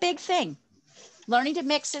colors is a big thing. Learning to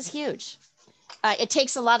mix is huge. It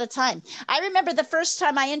takes a lot of time. I remember the first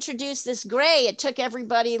time I introduced this gray, it took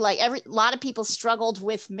everybody, like a lot of people struggled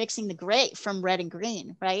with mixing the gray from red and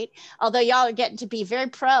green, right? Although y'all are getting to be very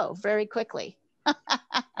pro very quickly.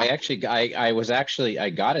 I got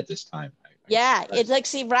it this time. Yeah, it's like,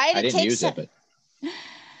 see, right? I didn't use it, but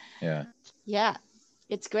yeah. Yeah.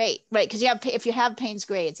 It's great, right? Because if you have Payne's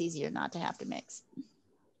gray, it's easier not to have to mix.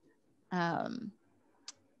 I'll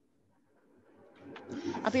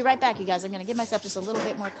be right back, you guys. I'm going to give myself just a little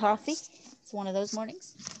bit more coffee. It's one of those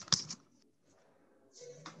mornings.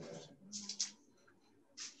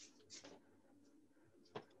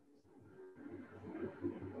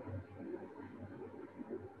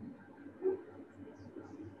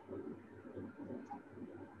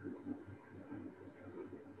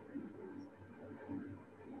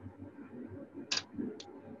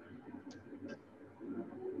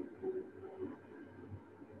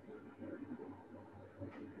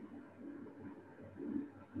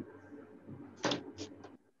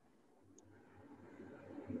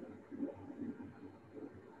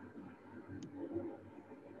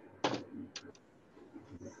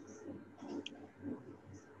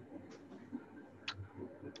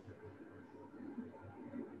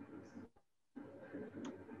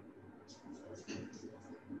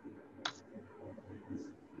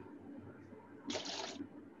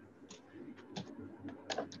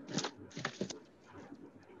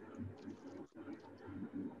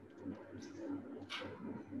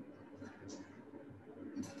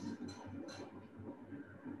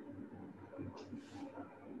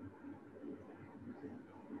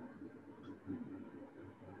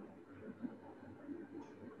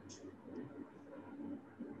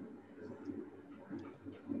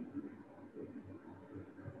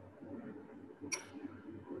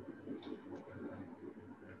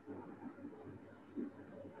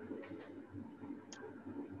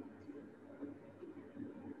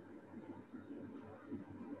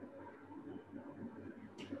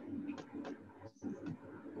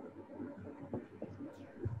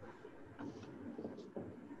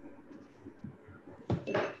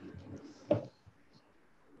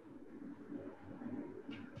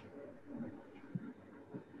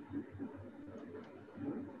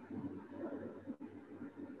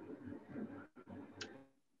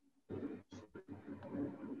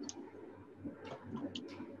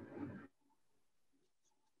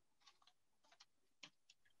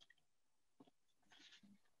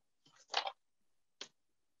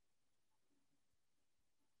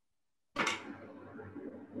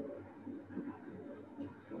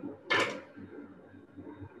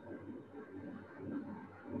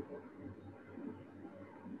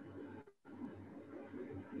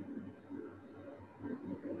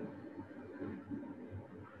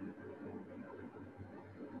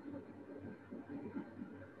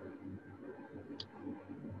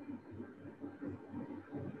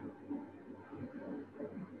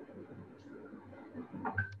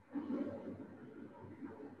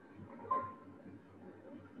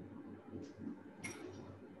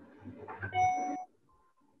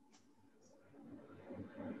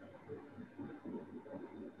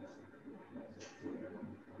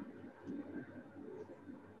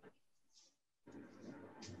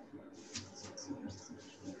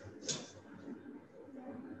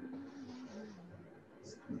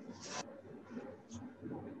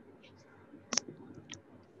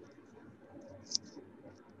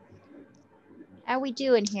 How we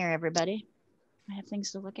doing here, everybody? I have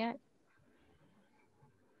things to look at.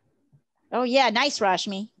 Oh yeah, nice,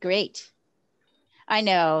 Rashmi. Great. I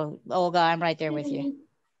know, Olga, I'm right there with you.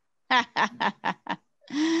 I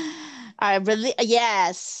really,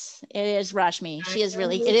 yes, it is Rashmi. She is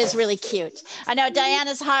really, it is really cute. I know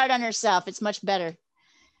Diana's hard on herself. It's much better.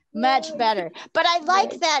 Much better. But I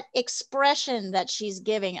like that expression that she's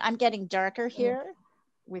giving. I'm getting darker here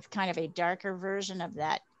with kind of a darker version of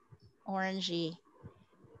that orangey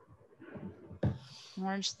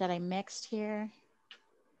orange that I mixed here.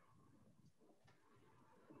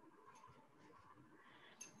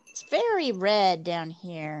 It's very red down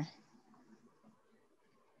here.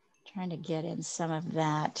 Trying to get in some of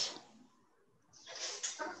that.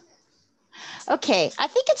 Okay, I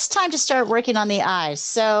think it's time to start working on the eyes.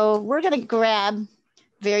 So we're gonna grab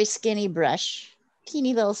very skinny brush,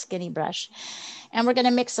 teeny little skinny brush, and we're gonna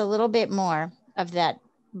mix a little bit more of that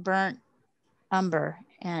burnt umber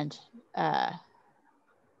and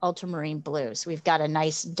ultramarine blue. So we've got a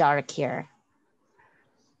nice dark here.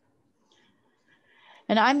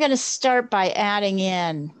 And I'm gonna start by adding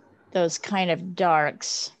in those kind of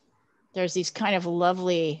darks. There's these kind of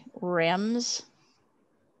lovely rims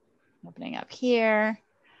opening up here.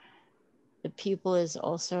 The pupil is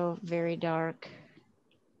also very dark.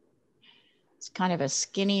 It's kind of a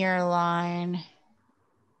skinnier line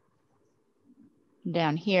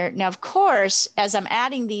down here. Now, of course, as I'm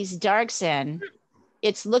adding these darks in,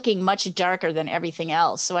 it's looking much darker than everything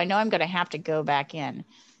else. So I know I'm going to have to go back in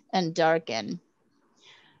and darken.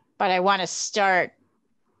 But I want to start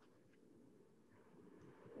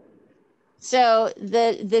So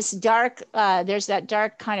this dark, there's that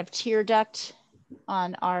dark kind of tear duct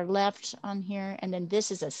on our left on here. And then this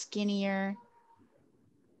is a skinnier.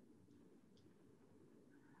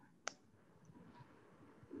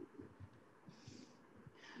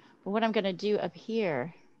 But what I'm going to do up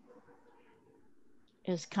here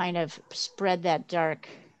is kind of spread that dark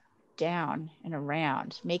down and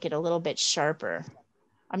around, make it a little bit sharper.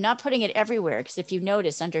 I'm not putting it everywhere because if you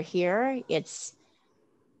notice under here, it's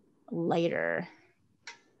lighter.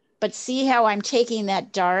 But see how I'm taking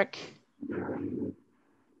that dark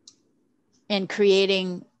and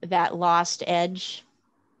creating that lost edge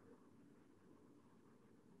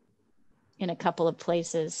in a couple of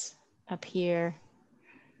places up here.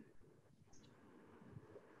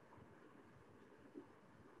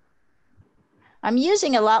 I'm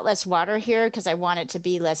using a lot less water here because I want it to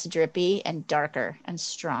be less drippy and darker and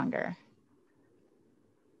stronger.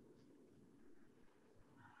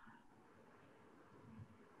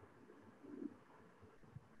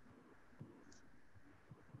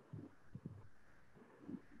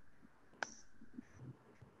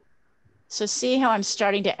 So see how I'm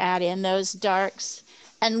starting to add in those darks?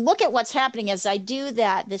 And look at what's happening as I do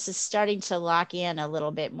that. This is starting to lock in a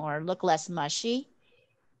little bit more, look less mushy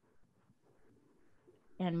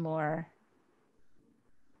and more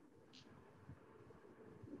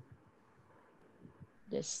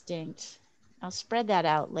distinct. I'll spread that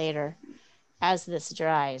out later as this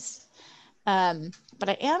dries. But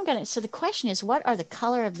I am gonna, so the question is, what are the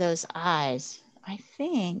color of those eyes? I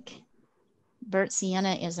think burnt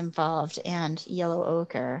sienna is involved and yellow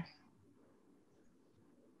ochre.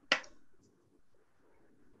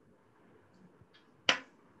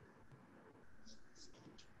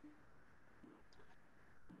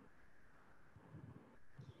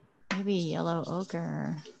 Maybe yellow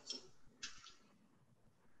ochre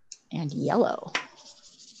and yellow.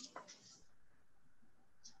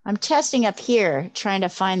 I'm testing up here, trying to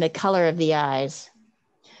find the color of the eyes.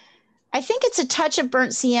 I think it's a touch of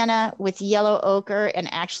burnt sienna with yellow ochre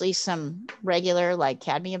and actually some regular like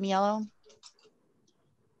cadmium yellow.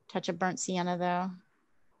 Touch of burnt sienna though.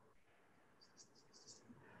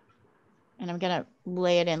 And I'm gonna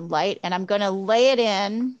lay it in light, and I'm gonna lay it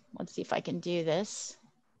in, let's see if I can do this,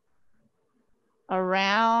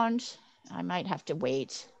 around, I might have to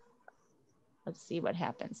wait. Let's see what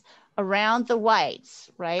happens. Around the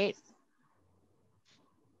whites, right?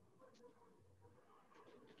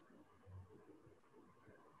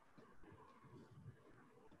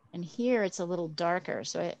 And here it's a little darker,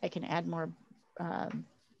 so I can add more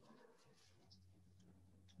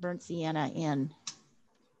burnt sienna in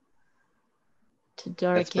to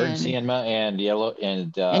darken. That's burnt sienna and yellow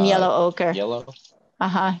and yellow ochre. Yellow.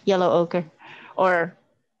 Yellow ochre, or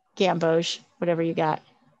gamboge, whatever you got.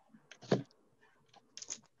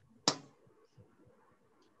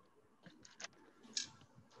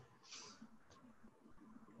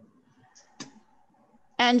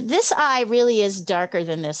 And this eye really is darker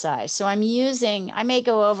than this eye. So I'm using, I may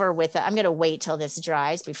go over with it. I'm going to wait till this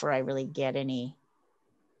dries before I really get anywhere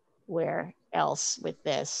else with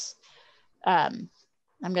this. I'm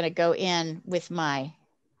going to go in with my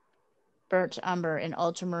burnt umber and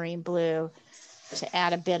ultramarine blue to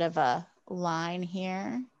add a bit of a line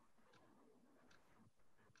here.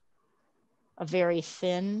 A very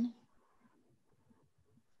thin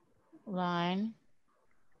line.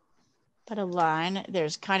 But a line,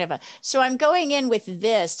 there's kind of a, so I'm going in with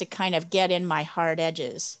this to kind of get in my hard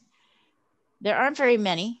edges. There aren't very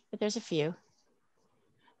many, but there's a few.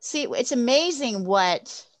 See, it's amazing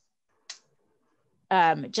what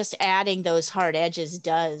just adding those hard edges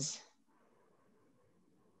does.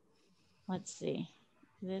 Let's see.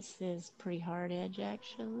 This is pretty hard edge,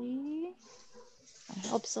 actually. That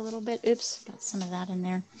helps a little bit. Oops, got some of that in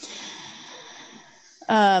there.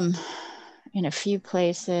 In a few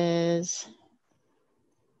places.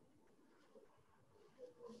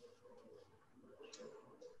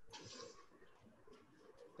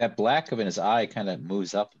 That black of his eye kind of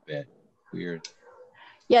moves up a bit. Weird.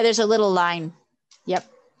 Yeah, there's a little line.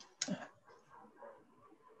 Yep.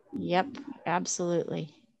 Yep,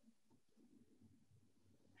 absolutely.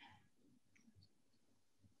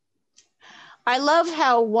 I love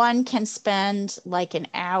how one can spend like an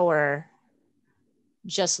hour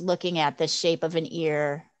just looking at the shape of an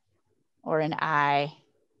ear or an eye.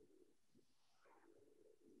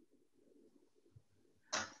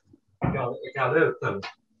 Mm-hmm.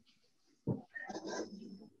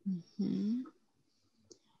 Let's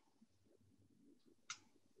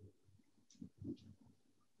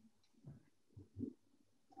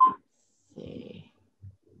see.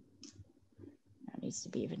 That needs to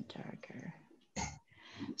be even darker.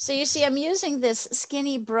 So you see, I'm using this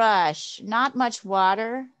skinny brush, not much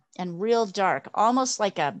water and real dark, almost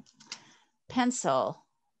like a pencil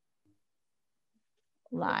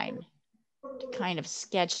line to kind of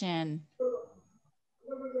sketch in.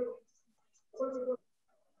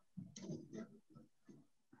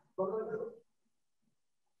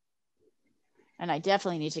 And I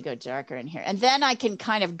definitely need to go darker in here. And then I can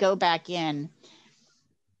kind of go back in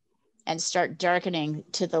and start darkening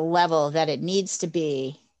to the level that it needs to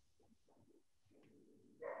be.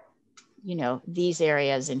 You know, these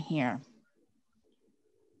areas in here.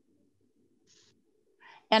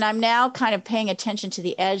 And I'm now kind of paying attention to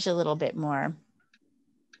the edge a little bit more.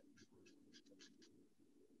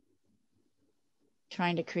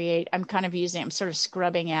 Trying to create, I'm kind of using, I'm sort of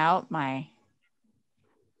scrubbing out my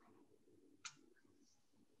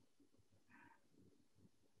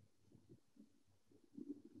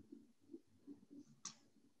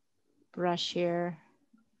brush here.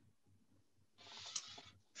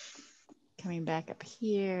 Coming back up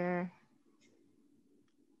here.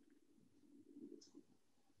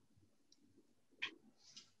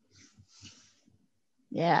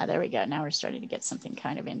 Yeah, there we go. Now we're starting to get something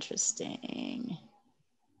kind of interesting.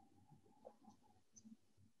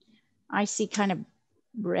 I see kind of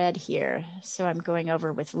red here, so I'm going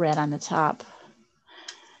over with red on the top.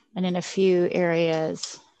 And in a few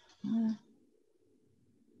areas.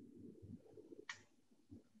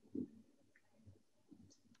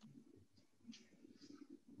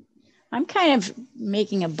 I'm kind of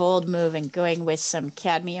making a bold move and going with some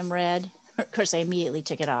cadmium red. Of course, I immediately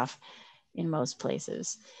took it off in most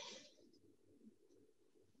places.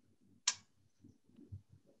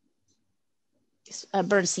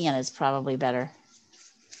 Burnt sienna is probably better.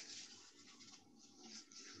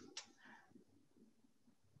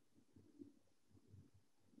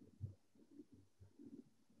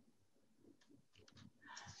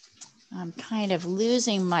 I'm kind of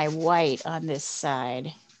losing my white on this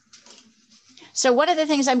side. So one of the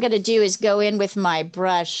things I'm going to do is go in with my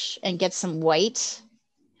brush and get some white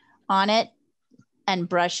on it and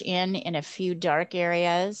brush in a few dark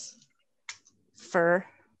areas. Fur.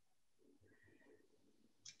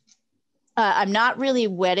 I'm not really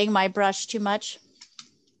wetting my brush too much.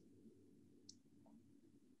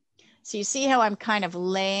 So you see how I'm kind of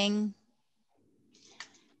laying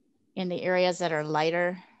in the areas that are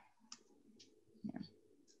lighter.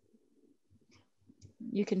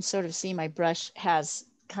 You can sort of see my brush has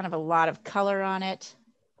kind of a lot of color on it,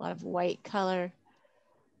 a lot of white color.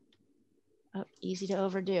 Oh, easy to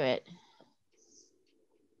overdo it.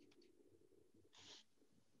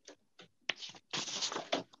 Let's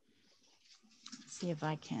see if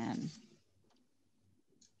I can.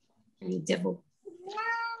 You devil.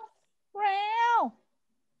 Wow.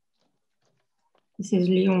 This is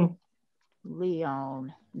Leon.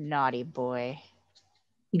 Leon, naughty boy.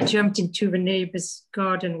 He jumped into the neighbor's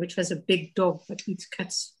garden, which has a big dog that eats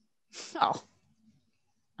cats. Oh.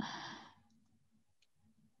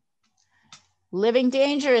 Living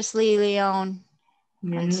dangerously, Leon.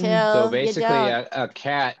 Until so basically you don't. a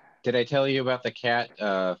cat. Did I tell you about the cat?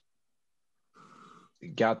 Got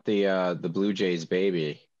the Blue Jay's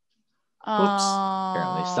baby.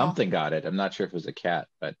 Apparently something got it. I'm not sure if it was a cat,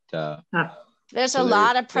 but there's a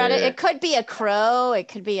lot of predator. It could be a crow. It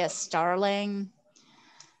could be a starling.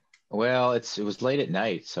 Well, it was late at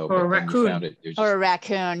night, so or a raccoon. Found it. Just... Or a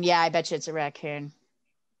raccoon. Yeah, I bet you it's a raccoon.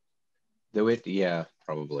 Yeah,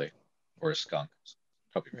 probably. Or a skunk.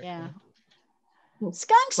 Probably right. Yeah.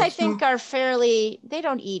 Skunks, I think, are fairly, they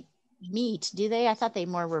don't eat meat, do they? I thought they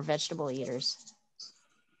more were vegetable eaters.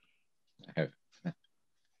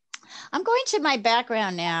 I'm going to my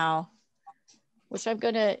background now, which I'm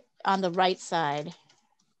going to, on the right side,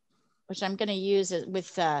 which I'm going to use it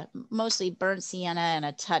with mostly burnt sienna and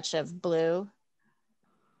a touch of blue.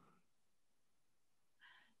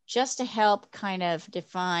 Just to help kind of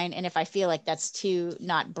define, and if I feel like that's too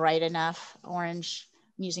not bright enough orange,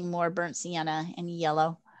 I'm using more burnt sienna and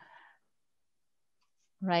yellow.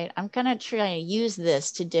 Right, I'm gonna try to use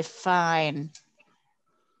this to define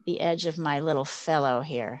the edge of my little fellow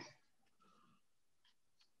here.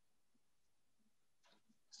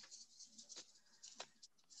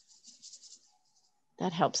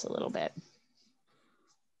 That helps a little bit.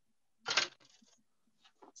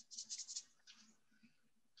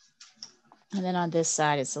 And then on this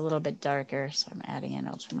side, it's a little bit darker. So I'm adding in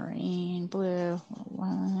ultramarine blue.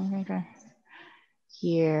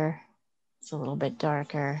 Here, it's a little bit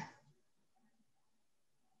darker.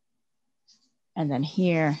 And then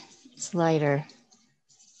here, it's lighter.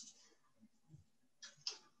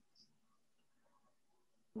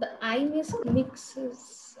 The eye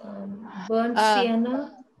mixes burnt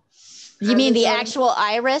sienna You mean the actual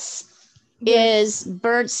iris? Yes. Is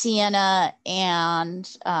burnt sienna and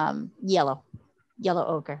yellow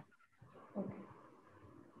ochre. Okay.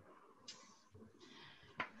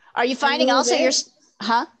 Are you finding no also red? Your,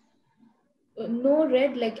 huh? No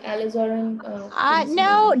red like alizarin?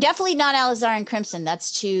 No, definitely not alizarin crimson.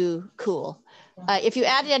 That's too cool. If you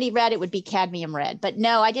added any red, it would be cadmium red. But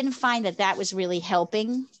no, I didn't find that that was really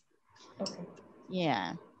helping. Okay.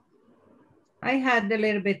 Yeah. I had a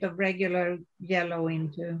little bit of regular yellow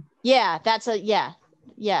in too. Yeah, that's a, yeah,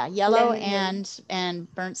 yellow and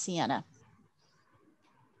burnt sienna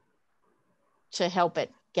to help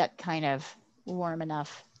it get kind of warm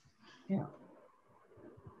enough. Yeah.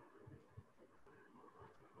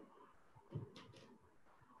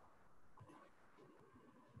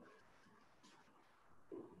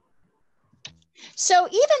 So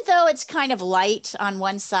even though it's kind of light on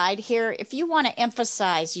one side here, if you want to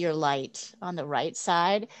emphasize your light on the right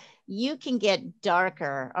side, you can get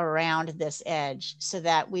darker around this edge so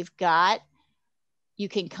that you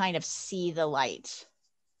can kind of see the light.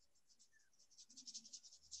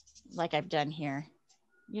 Like I've done here.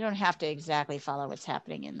 You don't have to exactly follow what's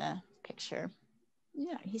happening in the picture.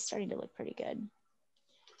 Yeah, he's starting to look pretty good.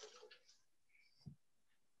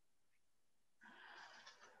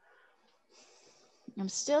 I'm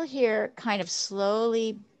still here kind of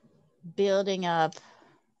slowly building up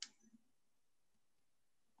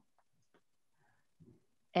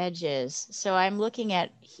edges. So I'm looking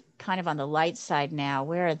at kind of on the light side now.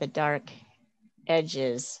 Where are the dark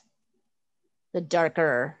edges? The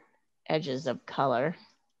darker edges of color.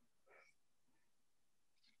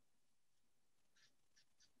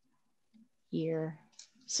 Here.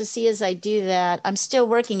 So see, as I do that, I'm still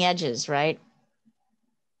working edges, right?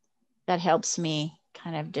 That helps me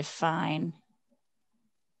kind of define.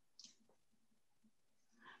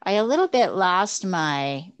 I a little bit lost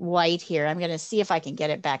my white here. I'm going to see if I can get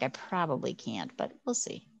it back. I probably can't, but we'll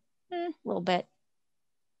see. A little bit.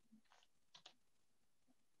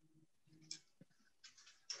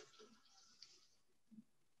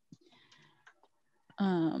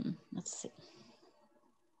 Let's see.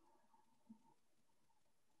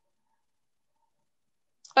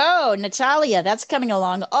 Oh, Natalia, that's coming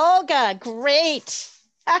along. Olga, great.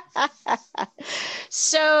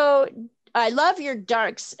 So I love your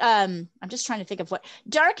darks. I'm just trying to think of what.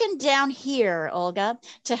 Darken down here, Olga,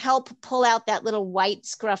 to help pull out that little white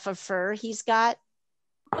scruff of fur he's got.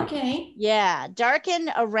 Okay. Yeah, darken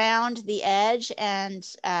around the edge and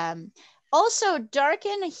also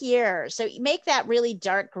darken here. So make that really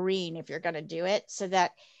dark green if you're going to do it so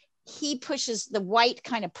that he pushes, the white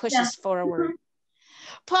kind of pushes forward.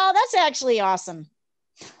 Paul, that's actually awesome.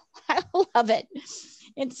 I love it.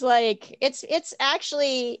 It's like, it's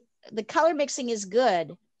actually, the color mixing is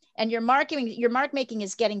good and your mark making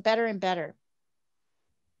is getting better and better.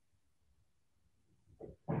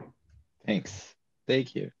 Thanks.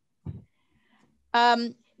 Thank you.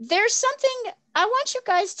 There's something I want you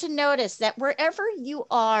guys to notice, that wherever you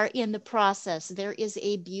are in the process, there is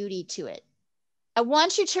a beauty to it. I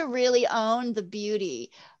want you to really own the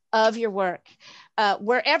beauty of your work,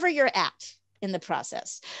 wherever you're at in the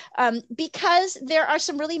process, because there are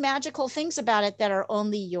some really magical things about it that are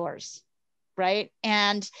only yours, right?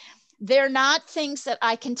 And they're not things that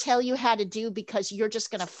I can tell you how to do because you're just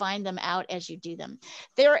going to find them out as you do them.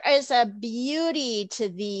 There is a beauty to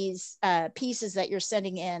these pieces that you're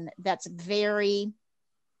sending in that's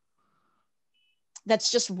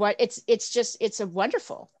just what it's a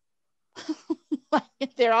wonderful.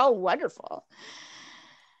 They're all wonderful.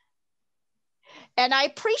 And I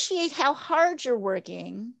appreciate how hard you're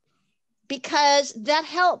working because that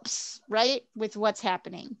helps, right, with what's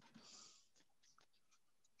happening.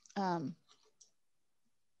 I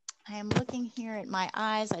am looking here at my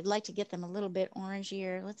eyes. I'd like to get them a little bit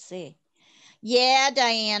orangier. Let's see. Yeah,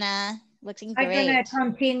 Diana, looking great. I'm going to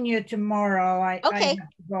continue tomorrow. I have to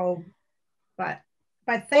go, but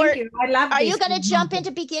thank you. I love. Are you going to jump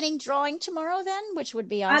into beginning drawing tomorrow then, which would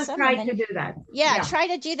be awesome? I'll try to do that. Yeah, try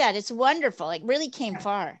to do that. It's wonderful. It really came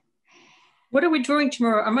far. What are we drawing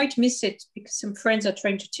tomorrow? I might miss it because some friends are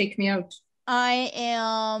trying to take me out. I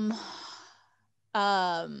am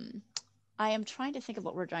trying to think of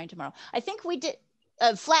what we're drawing tomorrow. I think we did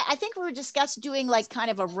flat. I think we were discussed doing like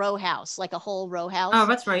kind of a row house, like a whole row house. Oh,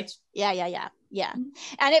 that's right. Yeah.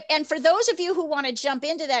 And for those of you who want to jump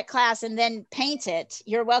into that class and then paint it,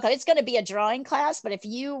 you're welcome. It's going to be a drawing class, but if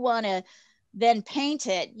you want to then paint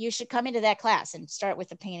it, you should come into that class and start with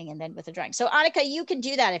the painting and then with the drawing. So Annika, you can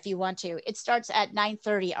do that if you want to. It starts at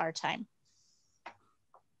 9:30 our time,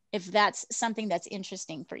 if that's something that's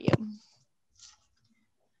interesting for you.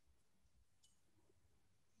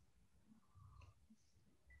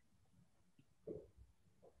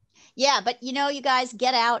 Yeah, but you know, you guys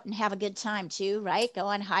get out and have a good time too, right? Go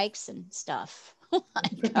on hikes and stuff.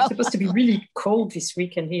 It's supposed to be really cold this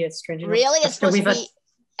weekend here. It's strange. Really? It's supposed to be,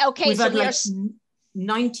 okay, we've so had we like are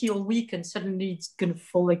 90 all week and suddenly it's gonna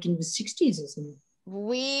fall like in the 60s or something.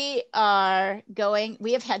 We are going,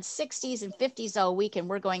 we have had 60s and 50s all week, and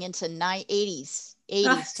we're going into 80s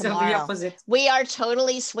tomorrow. So we are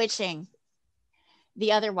totally switching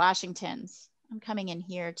the other Washingtons. I'm coming in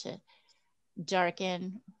here to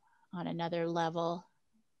darken on another level.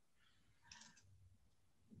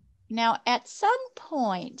 Now, at some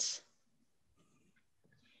point,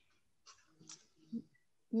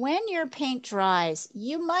 when your paint dries,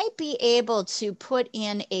 you might be able to put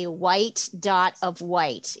in a white dot of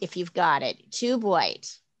white if you've got it, tube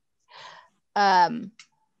white. In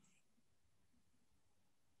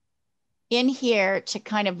here to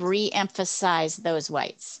kind of re-emphasize those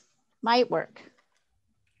whites. Might work.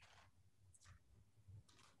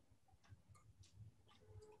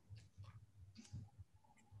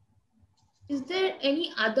 Is there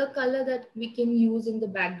any other color that we can use in the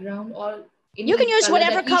background, or you can use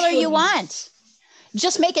whatever color you want.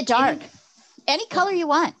 Just make it dark. Any color you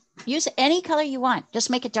want. Use any color you want. Just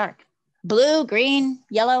make it dark. Blue, green,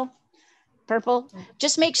 yellow, purple.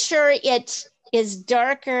 Just make sure it is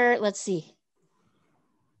darker. Let's see.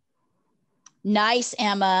 Nice,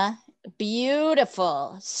 Emma.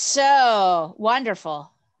 Beautiful. So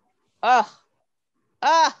wonderful. Oh,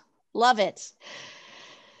 love it.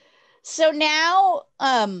 So now,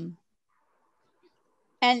 and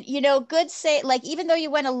you know, good say, like, even though you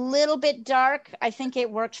went a little bit dark, I think it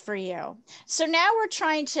worked for you. So now we're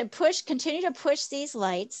trying to continue to push these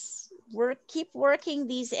lights. Keep working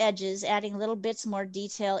these edges, adding little bits more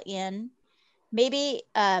detail in. Maybe,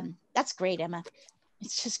 that's great, Emma.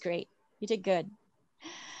 It's just great. You did good.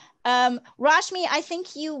 Rashmi, I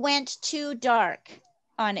think you went too dark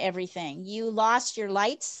on everything. You lost your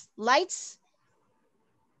lights.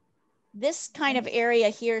 This kind of area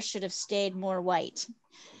here should have stayed more white.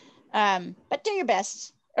 But do your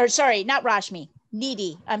best. Or sorry, not Rashmi,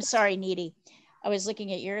 Needy. I'm sorry, Needy. I was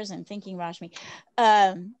looking at yours and thinking Rashmi.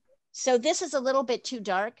 So this is a little bit too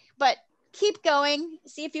dark, but keep going.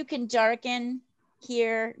 See if you can darken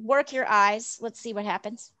here. Work your eyes. Let's see what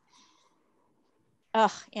happens.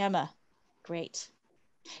 Oh, Emma, great.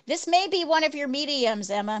 This may be one of your mediums,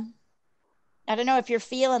 Emma. I don't know if you're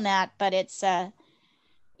feeling that, but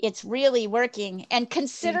it's really working. And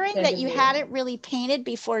considering that you had it really painted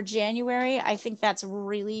before January, I think that's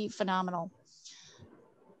really phenomenal.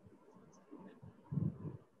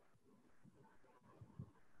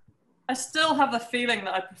 I still have the feeling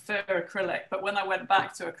that I prefer acrylic, but when I went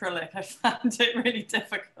back to acrylic, I found it really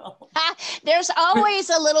difficult. There's always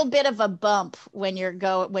a little bit of a bump when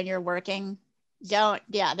you're working.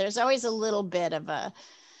 There's always a little bit of a,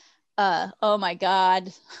 oh my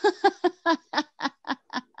God.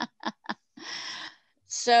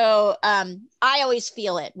 So I always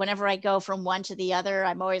feel it whenever I go from one to the other.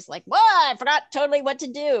 I'm always like, well, I forgot totally what to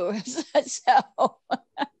do.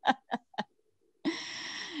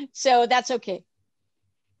 So that's okay.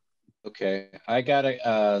 Okay, I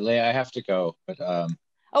gotta, Leah, I have to go, but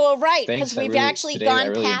oh, right, because we've actually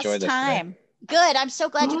gone past time. Good, I'm so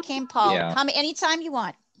glad you came, Paul. Yeah. Come anytime you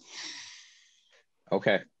want.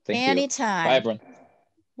 Okay, thank you. Anytime. Bye, everyone.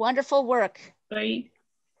 Wonderful work. Bye.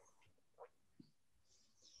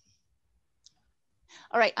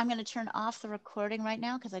 All right, I'm going to turn off the recording right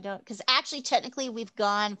now because actually technically we've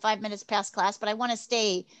gone 5 minutes past class, but I want to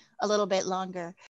stay a little bit longer.